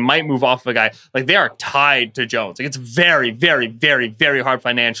been when they might move off of a guy. Like they are tied to Jones. Like it's very, very, very, very hard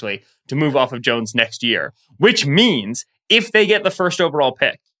financially to move off of Jones next year, which means if they get the first overall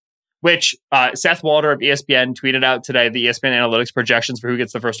pick, which Seth Walder of ESPN tweeted out today, the ESPN analytics projections for who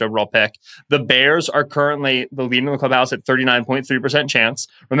gets the first overall pick. The Bears are currently the lead in the clubhouse at 39.3% chance.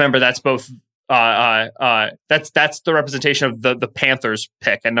 Remember, that's both that's the representation of the Panthers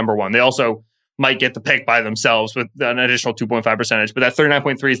pick at number one. They also might get the pick by themselves with an additional 2.5 percentage, but that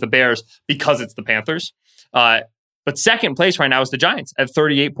 39.3 is the Bears because it's the Panthers. But second place right now is the Giants at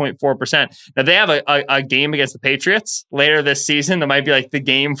 38.4%. Now they have a game against the Patriots later this season that might be like the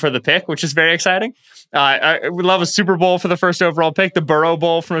game for the pick, which is very exciting. I would love a Super Bowl for the first overall pick, the Burrow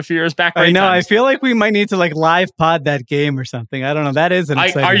Bowl from a few years back. I know. I feel like we might need to like live pod that game or something. I don't know. That is an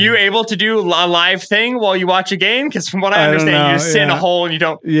exciting. Are you able to do a live thing while you watch a game? Because from what I understand, you just sit in a hole and you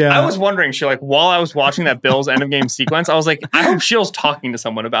don't. Yeah. I was wondering, Sheil, like while I was watching that Bills end of game sequence, I was like, I hope Sheil's talking to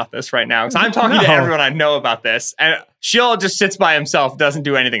someone about this right now because I'm talking to everyone I know about this, and Sheil just sits by himself, doesn't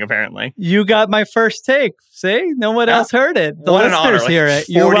do anything apparently. You got my first take. See, no one else heard it. The what listeners an honor! Like hear it.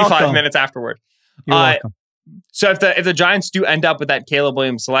 45 minutes afterward. You're welcome. So if the Giants do end up with that Caleb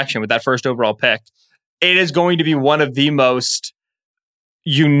Williams selection, with that first overall pick, it is going to be one of the most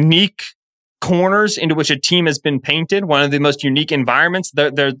unique corners into which a team has been painted, one of the most unique environments.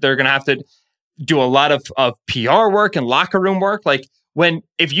 They're going to have to do a lot of PR work and locker room work. Like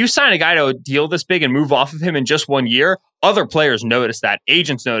if you sign a guy to a deal this big and move off of him in just 1 year, other players notice that,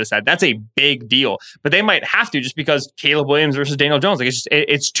 agents notice that. That's a big deal. But they might have to, just because Caleb Williams versus Daniel Jones, like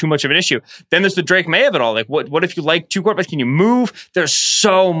it's too much of an issue. Then there's the Drake May of it all. Like what if you like two quarterbacks? Can you move? There's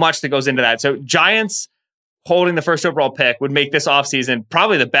so much that goes into that. So Giants holding the first overall pick would make this offseason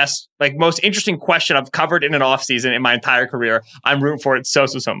probably the best, like most interesting question I've covered in an offseason in my entire career. I'm rooting for it so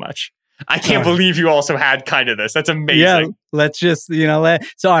much. I can't believe you also had kind of this. That's amazing. Yeah, let's just,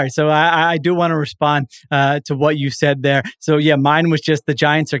 sorry. So I do want to respond to what you said there. So yeah, mine was just the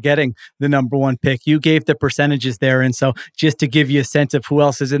Giants are getting the number one pick. You gave the percentages there. And so just to give you a sense of who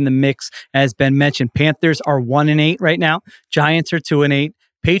else is in the mix, as Ben mentioned, Panthers are 1-8 right now. Giants are 2-8.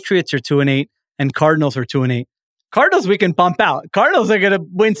 Patriots are 2-8. And Cardinals are 2-8. Cardinals we can bump out. Cardinals are going to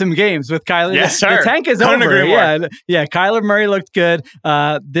win some games with Kyler. Yes, sir. The tank is over. Yeah. Kyler Murray looked good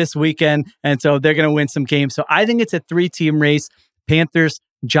this weekend, and so they're going to win some games. So I think it's a 3-team race: Panthers,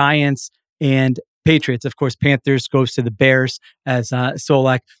 Giants, and Patriots. Of course, Panthers goes to the Bears, as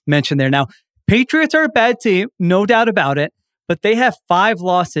Solak mentioned there. Now, Patriots are a bad team, no doubt about it, but they have 5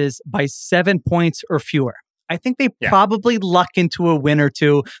 losses by 7 points or fewer. I think they probably luck into a win or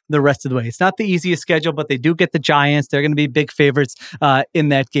two the rest of the way. It's not the easiest schedule, but they do get the Giants. They're going to be big favorites in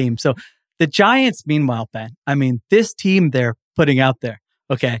that game. So the Giants, meanwhile, Ben, I mean, this team they're putting out there,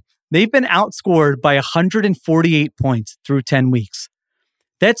 okay, they've been outscored by 148 points through 10 weeks.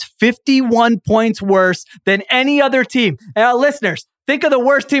 That's 51 points worse than any other team. Listeners, think of the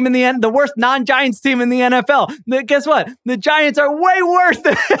worst team the worst non-Giants team in the NFL. Guess what? The Giants are way worse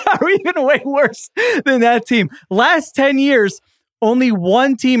than that team. Last 10 years, only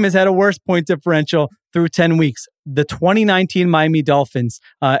one team has had a worse point differential through 10 weeks. The 2019 Miami Dolphins,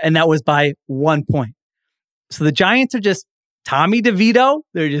 and that was by 1 point. So the Giants are just Tommy DeVito.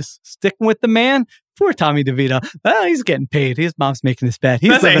 They're just sticking with the man. Poor Tommy DeVito. Well, he's getting paid. His mom's making his bet.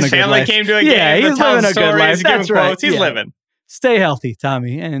 He's living a good life. His family came to a game. Yeah, he's living a good life. That's right. He's living. Stay healthy,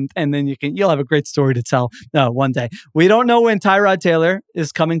 Tommy, and then you'll have a great story to tell one day. We don't know when Tyrod Taylor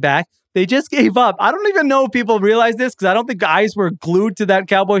is coming back. They just gave up. I don't even know if people realize this, because I don't think guys were glued to that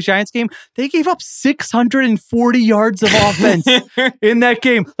Cowboys-Giants game. They gave up 640 yards of offense in that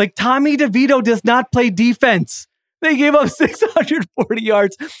game. Like, Tommy DeVito does not play defense. They gave up 640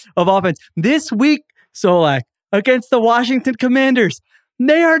 yards of offense. This week, Solak, against the Washington Commanders,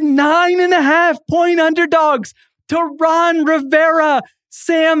 they are 9.5-point underdogs to Ron Rivera,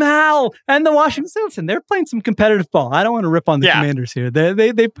 Sam Howell, and the Washington. Listen, they're playing some competitive ball. I don't want to rip on the Commanders here.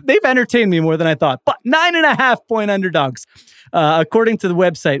 They've entertained me more than I thought. But 9.5-point underdogs, according to the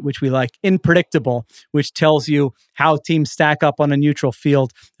website, which we like, Unpredictable, which tells you how teams stack up on a neutral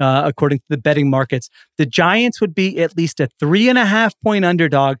field, according to the betting markets. The Giants would be at least a 3.5-point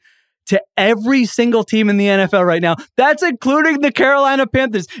underdog to every single team in the NFL right now. That's including the Carolina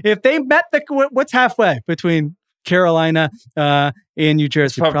Panthers. If they met what's halfway between Carolina and New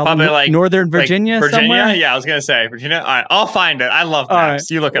Jersey, probably like Northern Virginia, like Virginia somewhere. Yeah, I was gonna say Virginia. All right, I'll find it. I love maps. Right.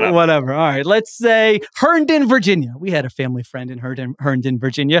 You look it up. Whatever. All right, let's say Herndon, Virginia. We had a family friend in Herndon,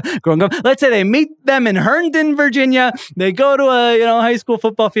 Virginia growing up. Let's say they meet them in Herndon, Virginia. They go to a high school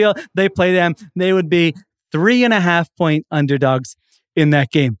football field. They play them. They would be 3.5-point underdogs in that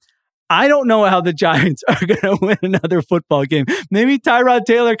game. I don't know how the Giants are going to win another football game. Maybe Tyrod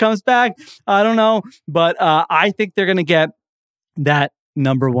Taylor comes back. I don't know. But I think they're going to get that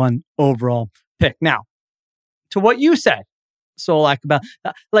number one overall pick. Now, to what you said, Solak, about,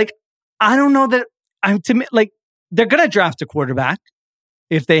 I don't know that they're going to draft a quarterback.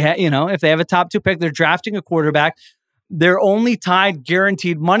 If they if they have a top 2 pick, they're drafting a quarterback. They're only tied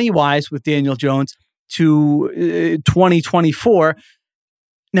guaranteed money-wise with Daniel Jones to 2024.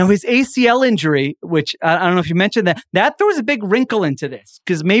 Now, his ACL injury, which I don't know if you mentioned that throws a big wrinkle into this,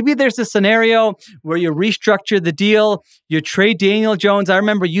 because maybe there's a scenario where you restructure the deal, you trade Daniel Jones. I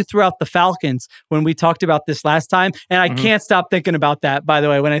remember you threw out the Falcons when we talked about this last time, and I can't stop thinking about that, by the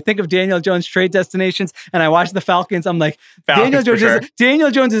way. When I think of Daniel Jones trade destinations and I watch the Falcons, I'm like, Daniel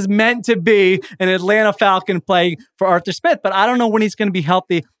Jones is meant to be an Atlanta Falcon playing for Arthur Smith, but I don't know when he's going to be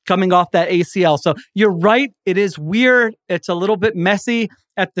healthy coming off that ACL. So you're right. It is weird. It's a little bit messy.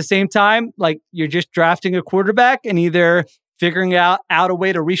 At the same time, like, you're just drafting a quarterback and either figuring out a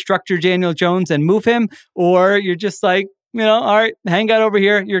way to restructure Daniel Jones and move him, or you're just like, all right, hang out over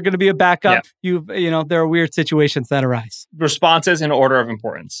here. You're going to be a backup. Yeah. There are weird situations that arise. Responses in order of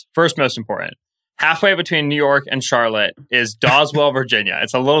importance. First, most important. Halfway between New York and Charlotte is Doswell, Virginia.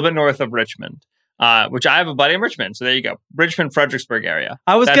 It's a little bit north of Richmond. which I have a buddy in Richmond. So there you go. Richmond, Fredericksburg area.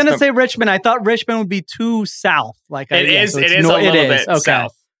 I was going to say Richmond. I thought Richmond would be too south. It is a little bit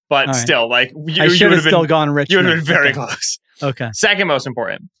south, but still, like I should have still gone Richmond. You would have been very close. Okay. Second most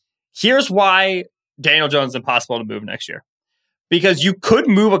important. Here's why Daniel Jones is impossible to move next year. Because you could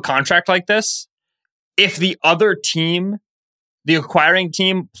move a contract like this if the other team, the acquiring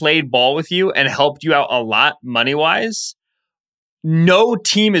team, played ball with you and helped you out a lot money-wise. No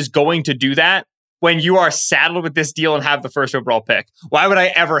team is going to do that when you are saddled with this deal and have the first overall pick. Why would I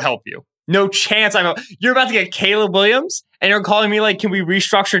ever help you? No chance. You're about to get Caleb Williams, and you're calling me like, can we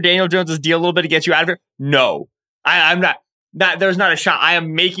restructure Daniel Jones' deal a little bit to get you out of here? No, I'm not. There's not a shot. I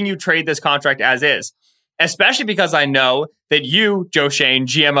am making you trade this contract as is, especially because I know that you, Joe Shane,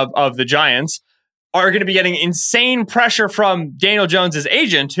 GM of the Giants, are going to be getting insane pressure from Daniel Jones'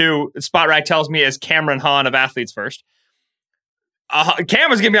 agent, who SpotRack tells me is Cameron Hahn of Athletes First.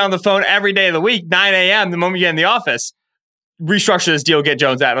 Cameron's going to be on the phone every day of the week, 9 a.m. the moment you get in the office. Restructure this deal, get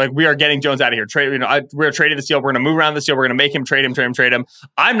Jones out. Like, we are getting Jones out of here. We're trading this deal. We're going to move around this deal. We're going to make him trade him.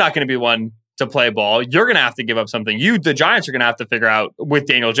 I'm not going to be one to play ball. You're going to have to give up something. The Giants, are going to have to figure out with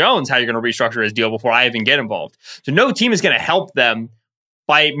Daniel Jones how you're going to restructure his deal before I even get involved. So no team is going to help them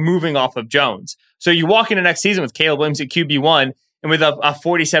by moving off of Jones. So you walk into next season with Caleb Williams at QB1 and with a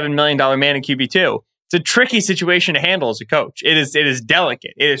 $47 million man in QB2. It's a tricky situation to handle as a coach. It is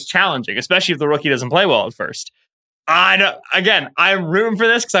delicate. It is challenging, especially if the rookie doesn't play well at first. I'm rooting for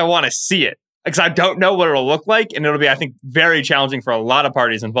this because I want to see it. Because I don't know what it'll look like, and it'll be, I think, very challenging for a lot of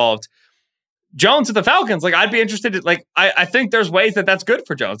parties involved. Jones with the Falcons, I'd be interested in, I think there's ways that's good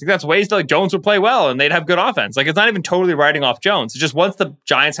for Jones. I think that's ways that Jones would play well and they'd have good offense. It's not even totally writing off Jones. It's just once the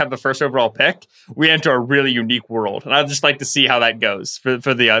Giants have the first overall pick, we enter a really unique world. And I'd just like to see how that goes for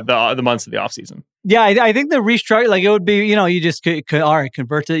the months of the offseason. Yeah, I think the restructure, it would be, you just could all right,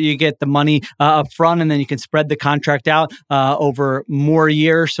 convert it. You get the money up front, and then you can spread the contract out over more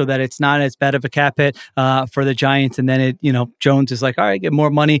years so that it's not as bad of a cap hit for the Giants. And then Jones is like, all right, get more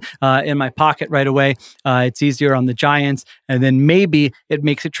money in my pocket right away. It's easier on the Giants, and then maybe it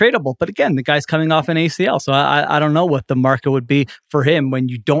makes it tradable. But again, the guy's coming off an ACL, so I don't know what the market would be for him when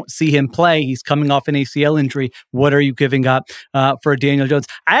you don't see him play. He's coming off an ACL injury. What are you giving up for Daniel Jones?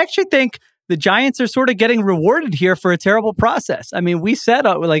 I actually think the Giants are sort of getting rewarded here for a terrible process. I mean, we said,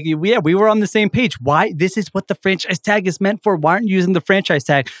 we were on the same page. Why? This is what the franchise tag is meant for. Why aren't you using the franchise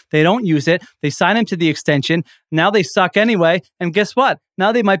tag? They don't use it. They sign him to the extension. Now they suck anyway. And guess what?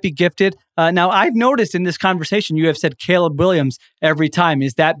 Now they might be gifted. Now, I've noticed in this conversation, you have said Caleb Williams every time.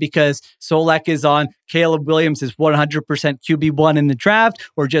 Is that because Solak is on Caleb Williams is 100% QB1 in the draft,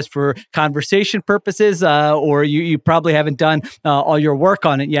 or just for conversation purposes, or you probably haven't done all your work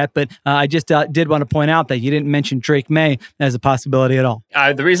on it yet? But I just did want to point out that you didn't mention Drake May as a possibility at all.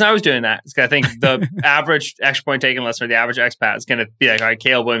 The reason I was doing that is because I think the average extra point taken listener, the average expat, is going to be like, all right,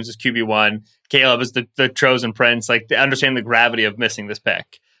 Caleb Williams is QB1. Caleb is the chosen prince. They understand the gravity of missing this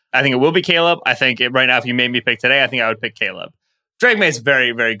pick. I think it will be Caleb. I think right now, if you made me pick today, I think I would pick Caleb. Drake May is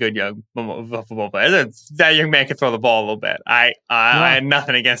very, very good young football player. That young man can throw the ball a little bit. I had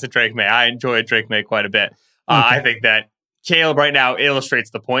nothing against Drake May. I enjoyed Drake May quite a bit. Okay. I think that Caleb right now illustrates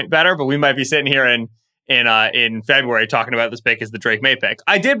the point better, but we might be sitting here in February talking about this pick as the Drake May pick.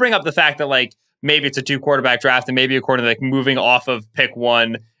 I did bring up the fact that maybe it's a 2 quarterback draft, and maybe according to moving off of pick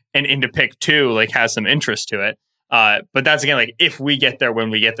 1 and into pick 2 has some interest to it. But that's again if we get there, when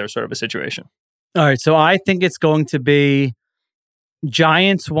we get there, sort of a situation. All right, so I think it's going to be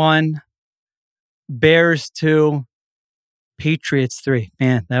Giants 1, Bears 2, Patriots 3.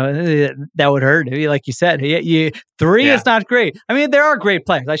 Man, that would hurt. Like you said, 3 is not great. I mean, there are great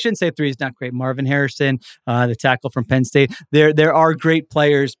players. I shouldn't say 3 is not great. Marvin Harrison, the tackle from Penn State. There are great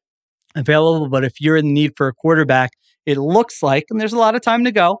players available, but if you're in need for a quarterback, it looks like, and there's a lot of time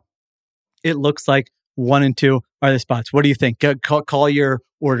to go, it looks like 1 and 2 are the spots. What do you think? Call your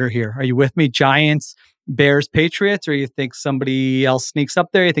order here. Are you with me? Giants, Bears, Patriots, or you think somebody else sneaks up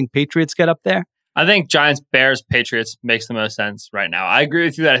there? You think Patriots get up there? I think Giants, Bears, Patriots makes the most sense right now. I agree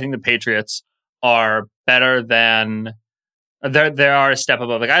with you that I think the Patriots are better than they are a step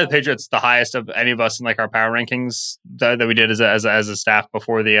above. I have the Patriots the highest of any of us in our power rankings that we did as a staff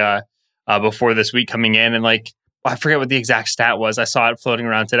before before this week coming in, and I forget what the exact stat was. I saw it floating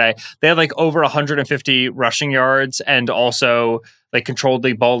around today. They had over 150 rushing yards and also controlled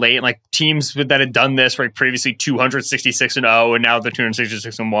the ball late. And teams that had done this were previously 266-0, and now they're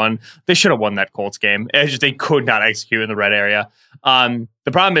 266-1. They should have won that Colts game. It's just they could not execute in the red area. The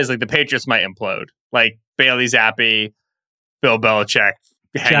problem is the Patriots might implode. Bailey Zappi, Bill Belichick,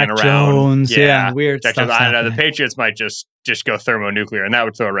 hanging Jack around. Jones, weird Jack stuff. Jones, I don't know. The Patriots might just go thermonuclear, and that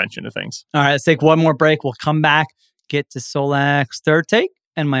would throw a wrench into things. All right, let's take one more break. We'll come back, get to Solak's third take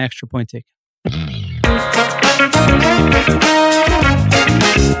and my extra point take.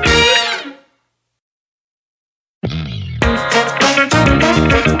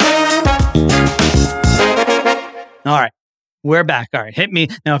 All right. We're back. All right, hit me.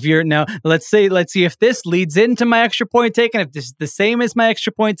 Now, let's see if this leads into my extra point taken. If this is the same as my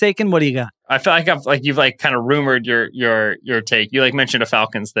extra point taken, what do you got? I feel like you've kind of rumored your take. You mentioned a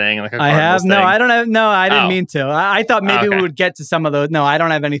Falcons thing, like a I have. Cardinals No, thing. I don't have. No, I didn't mean to. I thought maybe Okay. we would get to some of those. No, I don't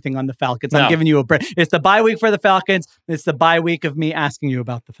have anything on the Falcons. I'm No. giving you a break. It's the bye week for the Falcons. It's the bye week of me asking you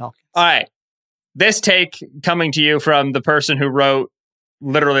about the Falcons. All right. This take coming to you from the person who wrote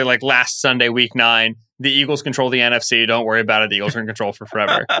literally last Sunday, week 9, the Eagles control the NFC. Don't worry about it. The Eagles are in control for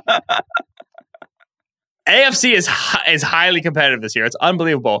forever. AFC is highly competitive this year. It's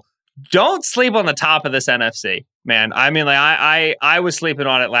unbelievable. Don't sleep on the top of this NFC, man. I mean, I was sleeping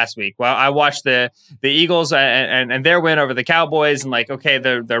on it last week. Well, I watched the Eagles and their win over the Cowboys and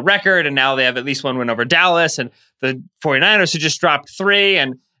their record, and now they have at least one win over Dallas, and the 49ers who just dropped 3,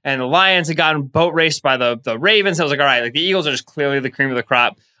 and the Lions had gotten boat raced by the Ravens. I was like, all right, the Eagles are just clearly the cream of the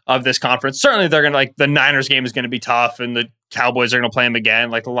crop of this conference. Certainly they're going to the Niners game is going to be tough, and the Cowboys are going to play them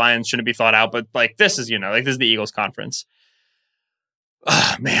again. The Lions shouldn't be thought out, but this is, this is the Eagles conference.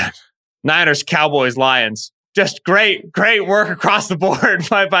 Oh, man. Niners, Cowboys, Lions. Just great work across the board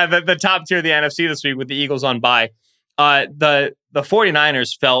by the top tier of the NFC this week with the Eagles on bye. The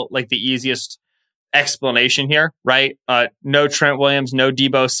 49ers felt like the easiest explanation here, right? No Trent Williams, no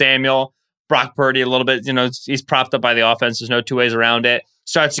Deebo Samuel, Brock Purdy a little bit, he's propped up by the offense. There's no two ways around it.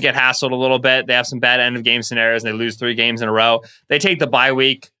 Starts to get hassled a little bit. They have some bad end of game scenarios and they lose 3 games in a row. They take the bye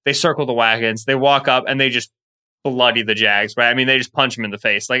week, they circle the wagons, they walk up and they just bloody the Jags, right? I mean, they just punch them in the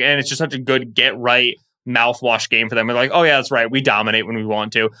face. And it's just such a good get right mouthwash game for them. We're like, oh yeah, that's right. We dominate when we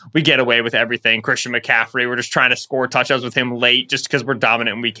want to. We get away with everything. Christian McCaffrey, we're just trying to score touchdowns with him late just because we're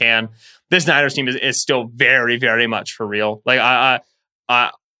dominant and we can. This Niners team is still very, very much for real. That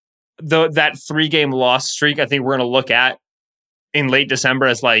 3-game loss streak, I think we're going to look at in late December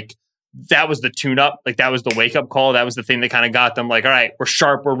as that was the tune-up. That was the wake-up call. That was the thing that kind of got them all right, we're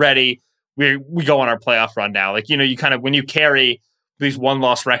sharp, we're ready. We go on our playoff run now. You kind of, when you carry these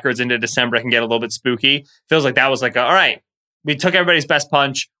 1-loss records into December, it can get a little bit spooky. Feels like that was all right, we took everybody's best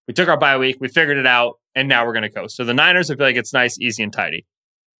punch. We took our bye week. We figured it out. And now we're going to coast. So the Niners, I feel like it's nice, easy, and tidy.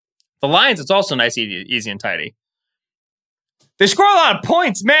 The Lions, it's also nice, easy, and tidy. They score a lot of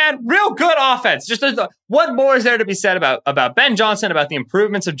points, man. Real good offense. Just what more is there to be said about Ben Johnson, about the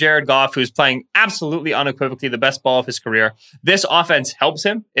improvements of Jared Goff, who's playing absolutely unequivocally the best ball of his career. This offense helps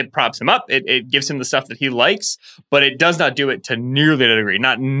him. It props him up. It gives him the stuff that he likes, but it does not do it to nearly the degree,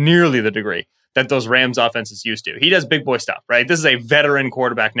 not nearly the degree that those Rams offenses used to. He does big boy stuff, right? This is a veteran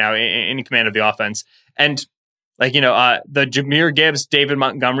quarterback now in command of the offense. And the Jahmyr Gibbs, David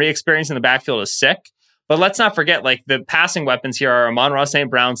Montgomery experience in the backfield is sick. But let's not forget, the passing weapons here are Amon-Ra St.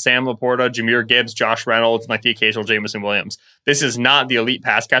 Brown, Sam Laporta, Jahmyr Gibbs, Josh Reynolds, and the occasional Jameson Williams. This is not the elite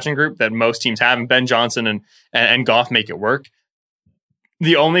pass catching group that most teams have, and Ben Johnson and Goff make it work.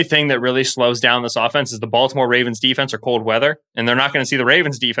 The only thing that really slows down this offense is the Baltimore Ravens defense or cold weather, and they're not going to see the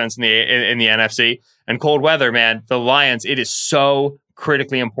Ravens defense in the NFC. And cold weather, man, the Lions, it is so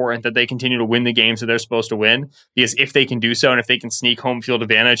critically important that they continue to win the games that they're supposed to win, because if they can do so and if they can sneak home field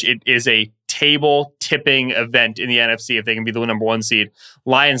advantage, it is a table tipping event in the NFC if they can be the number 1 seed.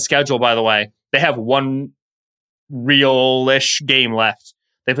 Lions schedule, by the way, they have one real-ish game left.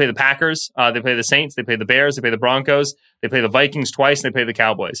 They play the Packers, they play the Saints, they play the Bears, they play the Broncos, they play the Vikings twice, and they play the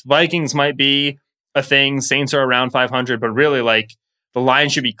Cowboys. Vikings might be a thing. Saints are around 500, but really the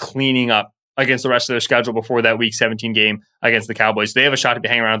Lions should be cleaning up against the rest of their schedule before that Week 17 game against the Cowboys. They have a shot to be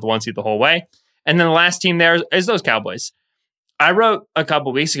hanging around at the 1 seed the whole way. And then the last team there is those Cowboys. I wrote a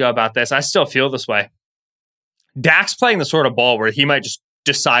couple weeks ago about this. I still feel this way. Dak's playing the sort of ball where he might just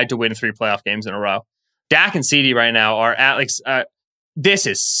decide to win 3 playoff games in a row. Dak and CD right now are at this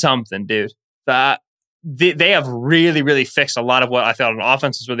is something, dude. They have really, really fixed a lot of what I thought on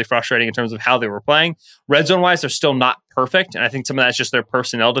offense was really frustrating in terms of how they were playing. Red zone wise, they're still not perfect. And I think some of that's just their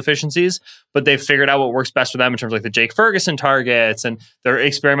personnel deficiencies, but they've figured out what works best for them in terms of the Jake Ferguson targets, and they're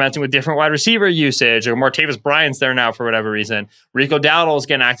experimenting with different wide receiver usage, or Martavis Bryant's there now for whatever reason. Rico Dowdle's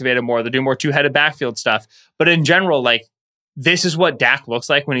getting activated more. They're doing more 2-headed backfield stuff. But in general, this is what Dak looks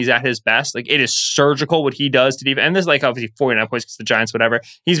like when he's at his best. It is surgical what he does to defense. And this is obviously 49 points because the Giants, whatever.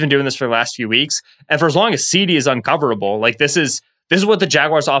 He's been doing this for the last few weeks. And for as long as CD is uncoverable, this is this is what the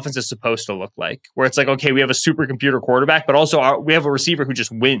Jaguars offense is supposed to look like, where it's like, okay, we have a supercomputer quarterback, but also we have a receiver who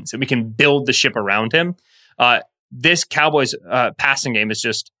just wins and we can build the ship around him. This Cowboys passing game is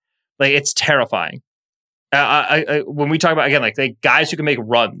just like, it's terrifying. When we talk about, again, like guys who can make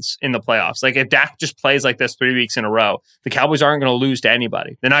runs in the playoffs, like if Dak just plays like this 3 weeks in a row, the Cowboys aren't going to lose to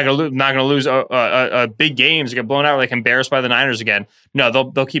anybody. They're not going to lose big games, get blown out, or like embarrassed by the Niners again. No,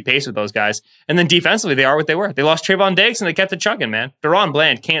 they'll keep pace with those guys. And then defensively, they are what they were. They lost Trayvon Diggs and they kept it chugging, man. Deron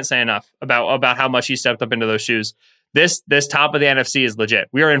Bland, can't say enough about how much he stepped up into those shoes. This top of the NFC is legit.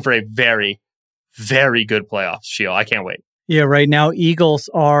 We are in for a very, very good playoffs, Sheil. I can't wait. Yeah, right now Eagles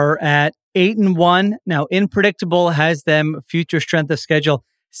are at 8-1. Now, Unpredictable has them future strength of schedule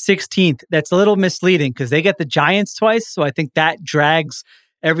 16th. That's a little misleading because they get the Giants twice, so I think that drags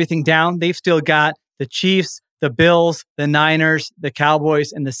everything down. They've still got the Chiefs, the Bills, the Niners, the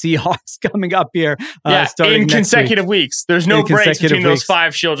Cowboys, and the Seahawks coming up here. In consecutive weeks. There's no breaks between those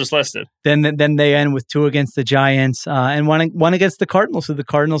 5 Sheil just listed. Then they end with 2 against the Giants and one against the Cardinals. So the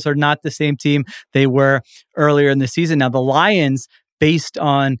Cardinals are not the same team they were earlier in the season. Now, the Lions, based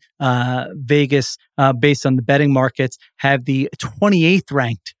on Vegas, based on the betting markets, have the 28th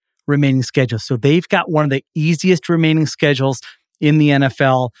ranked remaining schedule. So they've got one of the easiest remaining schedules in the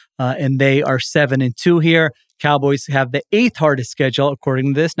NFL, and they are 7-2 here. Cowboys have the 8th hardest schedule,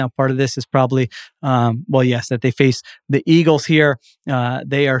 according to this. Now, part of this is probably, that they face the Eagles here.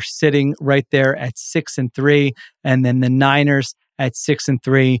 They are sitting right there at 6-3, and then the Niners at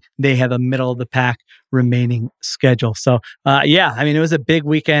 6-3. They have a middle of the pack remaining schedule. So, it was a big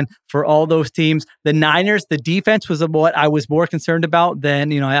weekend for all those teams. The Niners, the defense was what I was more concerned about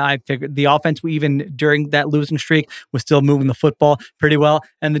than, I figured the offense, even during that losing streak, was still moving the football pretty well.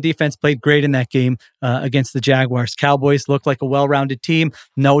 And the defense played great in that game against the Jaguars. Cowboys look like a well-rounded team.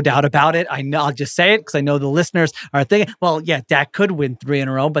 No doubt about it. I'll just say it because I know the listeners are thinking, Dak could win 3 in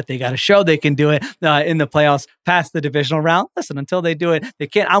a row, but they got to show they can do it in the playoffs past the divisional round. Listen, until they do it, they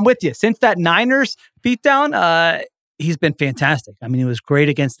can't. I'm with you. Since that Niners beatdown, he's been fantastic. I mean, he was great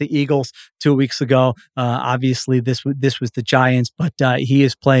against the Eagles 2 weeks ago. Obviously, this was the Giants, but he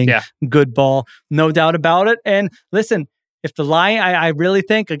is playing good ball, no doubt about it. And listen, if the Lions, I really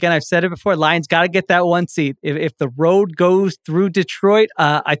think, again, I've said it before, Lions got to get that 1 seed. If the road goes through Detroit,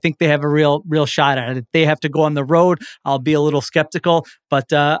 I think they have a real shot at it. If they have to go on the road, I'll be a little skeptical.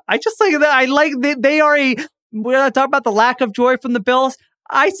 But I just like that. They are we're going to talk about the lack of joy from the Bills.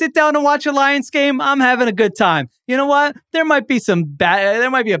 I sit down and watch a Lions game. I'm having a good time. You know what? There might be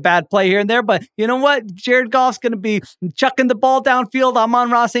a bad play here and there, but you know what? Jared Goff's going to be chucking the ball downfield.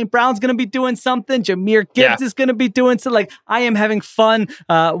 Amon-Ra St. Brown's going to be doing something. Jameer Gibbs is going to be doing something. Like, I am having fun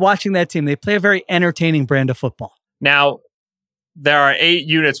watching that team. They play a very entertaining brand of football. Now, there are 8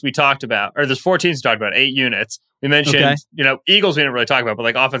 units we talked about, or there's 4 teams we talked about, 8 units. We mentioned, Eagles we didn't really talk about, but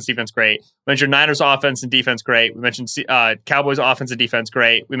like offense, defense, great. We mentioned Niners offense and defense, great. We mentioned Cowboys offense and defense,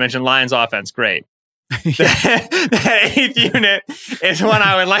 great. We mentioned Lions offense, great. That 8th unit is one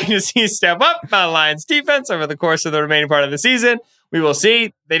I would like to see step up by Lions defense over the course of the remaining part of the season. We will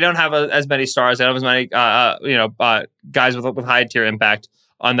see. They don't have as many stars. They don't have as many, guys with high tier impact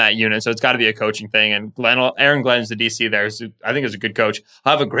on that unit. So it's got to be a coaching thing. And Aaron Glenn's the DC there. I think is a good coach.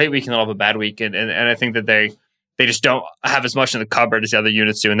 I'll have a great week and they'll have a bad week. And I think that they just don't have as much in the cupboard as the other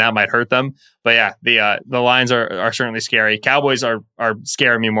units do, and that might hurt them. But yeah, the Lions are certainly scary. Cowboys are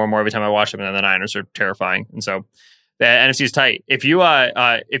scaring me more and more every time I watch them, and then the Niners are terrifying. And so the NFC is tight. If you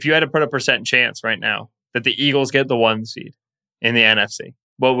had to put a percent chance right now that the Eagles get the 1 seed in the NFC,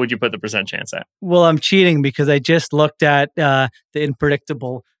 what would you put the percent chance at? Well, I'm cheating because I just looked at the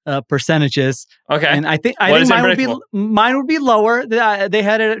Unpredictable percentages. Okay, and I think mine would be lower. They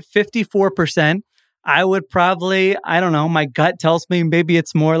had it at 54%. I would probably, I don't know, my gut tells me maybe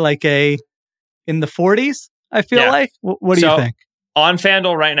it's more like in the 40s, I feel like. What do you think? On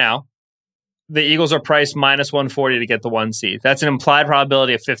FanDuel right now, the Eagles are priced -140 to get the 1 seed. That's an implied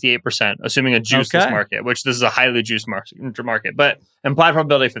probability of 58%, assuming a juiceless market, which this is a highly juiced market, but implied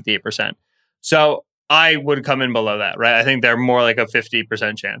probability of 58%. So I would come in below that, right? I think they're more like a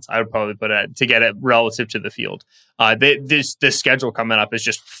 50% chance. I would probably put it to get it relative to the field. This schedule coming up is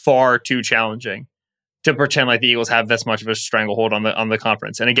just far too challenging to pretend like the Eagles have this much of a stranglehold on the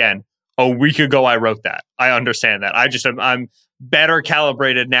conference. And again, a week ago I wrote that. I understand that. I'm better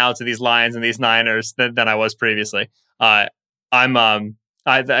calibrated now to these Lions and these Niners than I was previously. The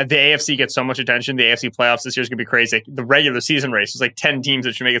AFC gets so much attention. The AFC playoffs this year is going to be crazy. The regular season race is like 10 teams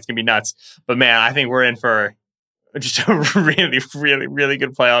that should make it's going to be nuts. But man, I think we're in for just a really, really, really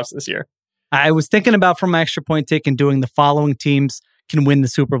good playoffs this year. I was thinking about, from my extra point taken, doing the following teams can win the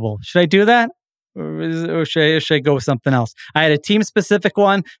Super Bowl. Should I do that? Or should I go with something else? I had a team-specific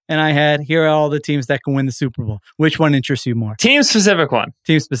one, and I had, here are all the teams that can win the Super Bowl. Which one interests you more? Team-specific one.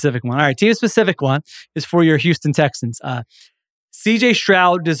 Team-specific one. All right, team-specific one is for your Houston Texans. CJ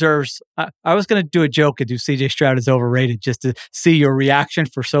Stroud deserves... I was going to do a joke and do CJ Stroud is overrated just to see your reaction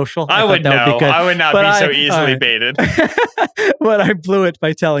for social. I would know. I would not be so easily baited. But I blew it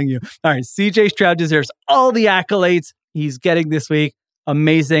by telling you. All right, CJ Stroud deserves all the accolades he's getting this week.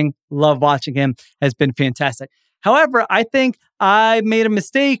 Amazing. Love watching him. Has been fantastic. However, I think I made a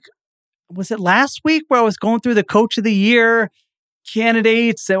mistake. Was it last week where I was going through the Coach of the Year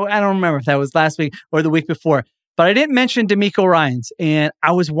candidates? So I don't remember if that was last week or the week before. But I didn't mention DeMeco Ryans. And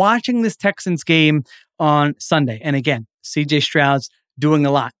I was watching this Texans game on Sunday. And again, CJ Stroud's doing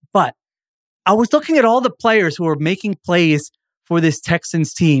a lot. But I was looking at all the players who were making plays for this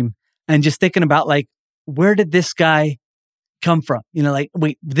Texans team and just thinking about, like, where did this guy come from? You know, like,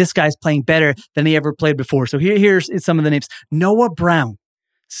 wait, this guy's playing better than he ever played before. So here's some of the names. Noah Brown,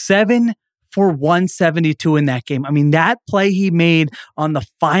 7 for 172 in that game. I mean, that play he made on the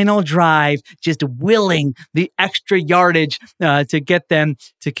final drive, just willing the extra yardage to get them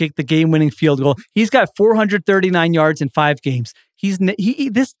to kick the game-winning field goal. He's got 439 yards in 5 games.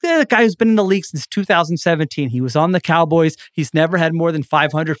 This guy who's been in the league since 2017. He was on the Cowboys. He's never had more than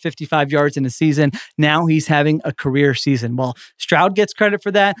 555 yards in a season. Now he's having a career season. Well, Stroud gets credit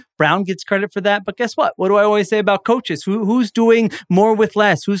for that. Brown gets credit for that. But guess what? What do I always say about coaches? Who's doing more with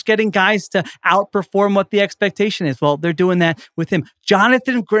less? Who's getting guys to outperform what the expectation is? Well, they're doing that with him.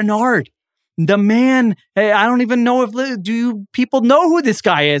 Jonathan Grenard. The man, I don't even know people know who this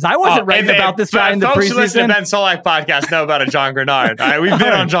guy is. I wasn't writing about this guy in the preseason. Folks who listen to Ben Solak podcast know about a John Grenard. All right, we've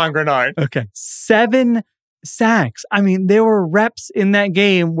been on John Grenard. Okay. 7 sacks. I mean, there were reps in that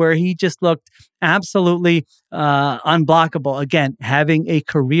game where he just looked absolutely unblockable. Again, having a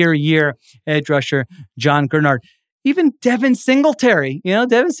career year edge rusher, John Grenard. Even Devin Singletary,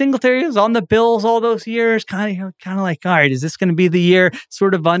 Devin Singletary was on the Bills all those years, kind of like, all right, is this going to be the year?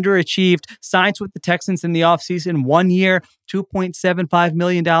 Sort of underachieved. Signs with the Texans in the offseason, 1 year, $2.75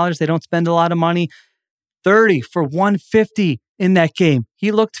 million. They don't spend a lot of money. 30 for 150 in that game.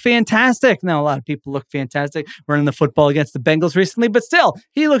 He looked fantastic. Now, a lot of people look fantastic running the football against the Bengals recently, but still,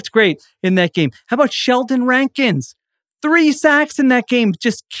 he looked great in that game. How about Sheldon Rankins? 3 sacks in that game,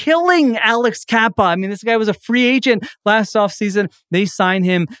 just killing Alex Kappa. I mean, this guy was a free agent last offseason. They signed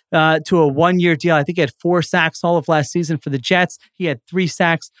him to a 1-year deal. I think he had 4 sacks all of last season for the Jets. He had 3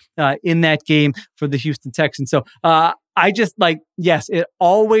 sacks in that game for the Houston Texans. So I just yes, it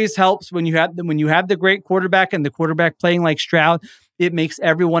always helps when you have the great quarterback and the quarterback playing like Stroud. It makes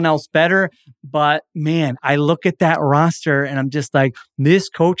everyone else better. But man, I look at that roster and I'm just like, this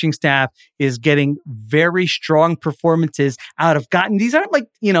coaching staff is getting very strong performances out of these aren't like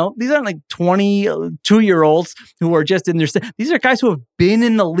 22-year-olds who are just in their, these are guys who have been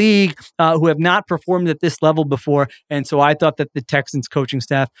in the league, who have not performed at this level before. And so I thought that the Texans coaching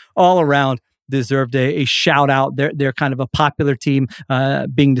staff all around deserved a shout out. They're kind of a popular team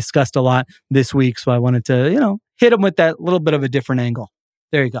being discussed a lot this week. So I wanted to, hit them with that little bit of a different angle.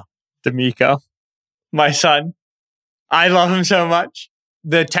 There you go. DeMeco, my son. I love him so much.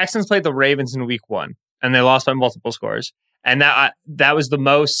 The Texans played the Ravens in week 1 and they lost by multiple scores. And that was the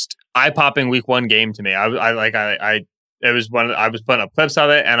most eye-popping week 1 game to me. I was putting up clips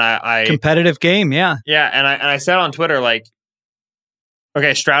of it and I competitive game. Yeah. Yeah. And I said on Twitter, like,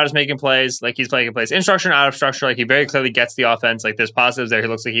 okay, Stroud is making plays, like he's making plays in structure and out of structure. Like he very clearly gets the offense. Like there's positives there. He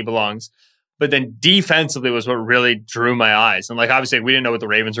looks like he belongs. But then defensively was what really drew my eyes. And like, obviously we didn't know what the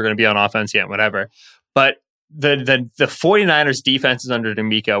Ravens were going to be on offense yet, whatever. But the 49ers defenses under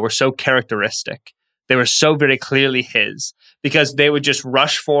DeMeco were so characteristic. They were so very clearly his because they would just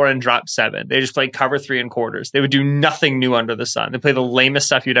rush 4 and drop 7. They just played cover 3 and quarters. They would do nothing new under the sun. They play the lamest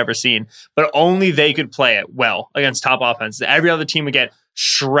stuff you'd ever seen, but only they could play it well against top offenses. Every other team would get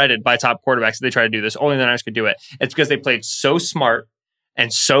shredded by top quarterbacks if they try to do this. Only the Niners could do it. It's because they played so smart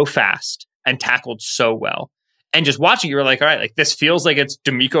and so fast and tackled so well. And just watching, you were like, all right, like this feels like it's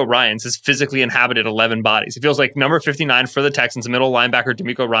DeMeco Ryans has physically inhabited 11 bodies. It feels like number 59 for the Texans, middle linebacker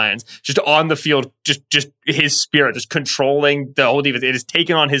DeMeco Ryans, just on the field, just his spirit, just controlling the whole defense. It has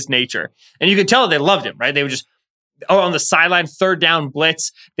taken on his nature. And you could tell they loved him, right? They would just, on the sideline, 3rd down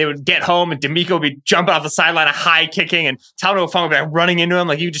blitz, they would get home and DeMeco would be jumping off the sideline, a high kicking, and Talanoa would be running into him.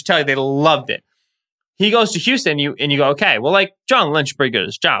 Like you could just tell they loved it. He goes to Houston, and you go, okay, well, like John Lynch is pretty good at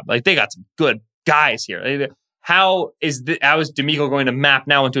his job. Like they got some good guys here. How is DeMeco going to map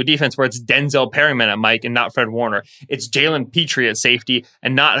now into a defense where it's Denzel Perryman at Mike and not Fred Warner? It's Jalen Petrie at safety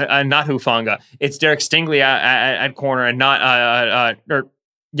and not Hufanga. It's Derek Stingley at corner and not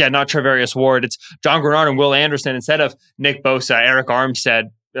not Trevarius Ward. It's John Grenard and Will Anderson instead of Nick Bosa, Eric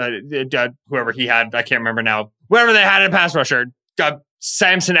Armstead, whoever he had. I can't remember now. Whoever they had in pass rusher.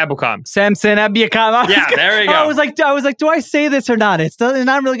 Samson Ebukam. Yeah, there you go. I was like, do I say this or not? It's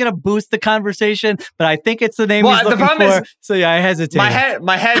not really going to boost the conversation, but I think it's the name he's looking for. So yeah, I hesitate. My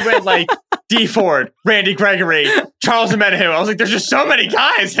head went like D Ford, Randy Gregory, Charles Omenihu. I was like, there's just so many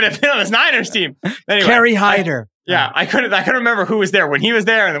guys that have been on this Niners team. Anyway, Kerry Hyder. I couldn't remember who was there when he was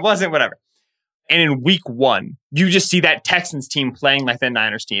there and it wasn't, whatever. And in week 1, you just see that Texans team playing like the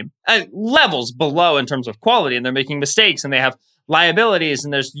Niners team. Levels below in terms of quality, and they're making mistakes and they have liabilities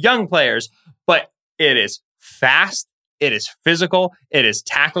and there's young players, but it is fast, it is physical, it is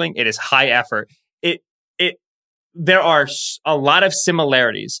tackling, it is high effort. There are a lot of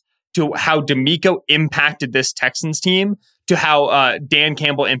similarities to how D'Amico impacted this Texans team to how Dan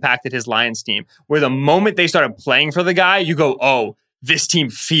Campbell impacted his Lions team, where the moment they started playing for the guy, you go, oh, this team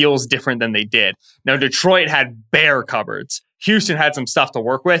feels different than they did. Now, Detroit had bare cupboards. Houston had some stuff to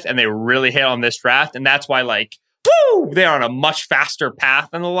work with, and they really hit on this draft, and that's why, they're on a much faster path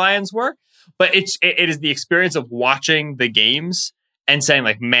than the Lions were. But it is the experience of watching the games and saying,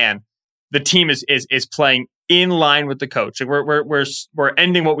 man, the team is playing in line with the coach. We're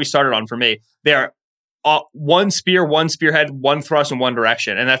ending what we started on for me. They are one spear, one spearhead, one thrust in one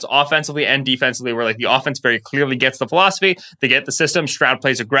direction. And that's offensively and defensively, where the offense very clearly gets the philosophy. They get the system. Stroud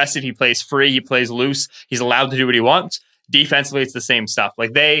plays aggressive. He plays free. He plays loose. He's allowed to do what he wants. Defensively, it's the same stuff.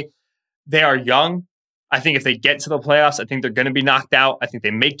 They are young. I think if they get to the playoffs, I think they're going to be knocked out. I think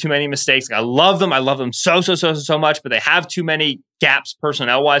they make too many mistakes. I love them. I love them so much, but they have too many gaps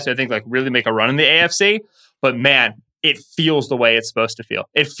personnel-wise. So I think really make a run in the AFC. But man, it feels the way it's supposed to feel.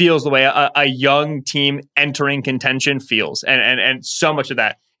 It feels the way a young team entering contention feels. And so much of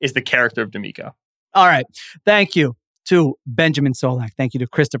that is the character of D'Amico. All right. Thank you to Benjamin Solak. Thank you to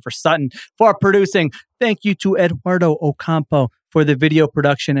Christopher Sutton for producing. Thank you to Eduardo Ocampo for the video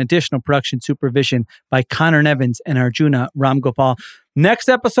production, additional production supervision by Connor Nevins and Arjuna Ramgopal. Next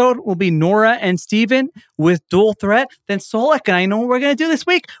episode will be Nora and Steven with Dual Threat. Then Solak and I know what we're going to do this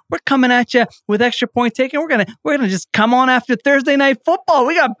week. We're coming at you with Extra Point Taking. We're gonna just come on after Thursday Night Football.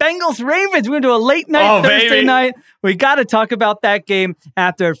 We got Bengals Ravens. We're going to do a late night Thursday night. We got to talk about that game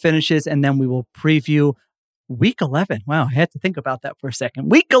after it finishes, and then we will preview Week 11. Wow, I had to think about that for a second.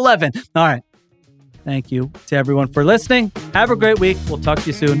 Week 11. All right. Thank you to everyone for listening. Have a great week. We'll talk to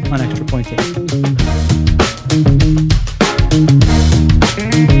you soon on Extra Point Taking.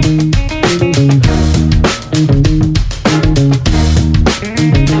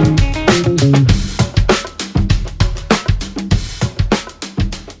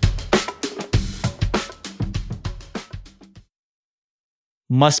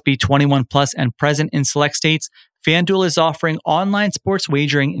 Must be 21 plus and present in select states. FanDuel is offering online sports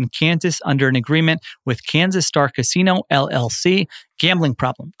wagering in Kansas under an agreement with Kansas Star Casino, LLC. Gambling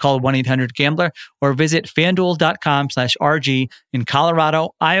problem? Call 1-800-GAMBLER or visit FanDuel.com/RG in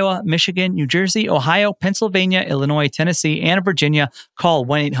Colorado, Iowa, Michigan, New Jersey, Ohio, Pennsylvania, Illinois, Tennessee, and Virginia. Call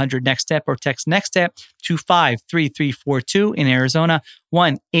 1-800-NEXT-STEP or text NEXT-STEP to 53342 in Arizona,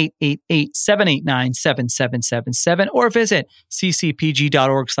 1-888-789-7777, or visit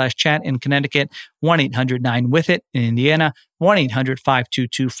ccpg.org/chat in Connecticut, 1-800-9-WITH-IT in Indiana,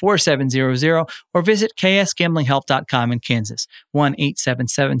 1-800-522-4700, or visit ksgamblinghelp.com in Kansas,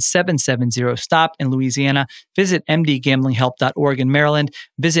 1-877-770-STOP in Louisiana. Visit mdgamblinghelp.org in Maryland.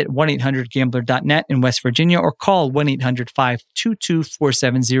 Visit 1-800-GAMBLER.net in West Virginia, or call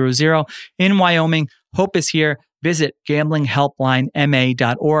 1-800-522-4700 in Wyoming. Hope is here. Visit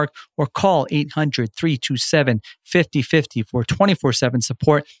gamblinghelplinema.org or call 800-327-5050 for 24/7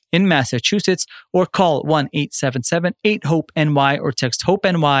 support in Massachusetts, or call 1-877-8-HOPE-NY or text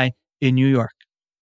HOPE-NY in New York.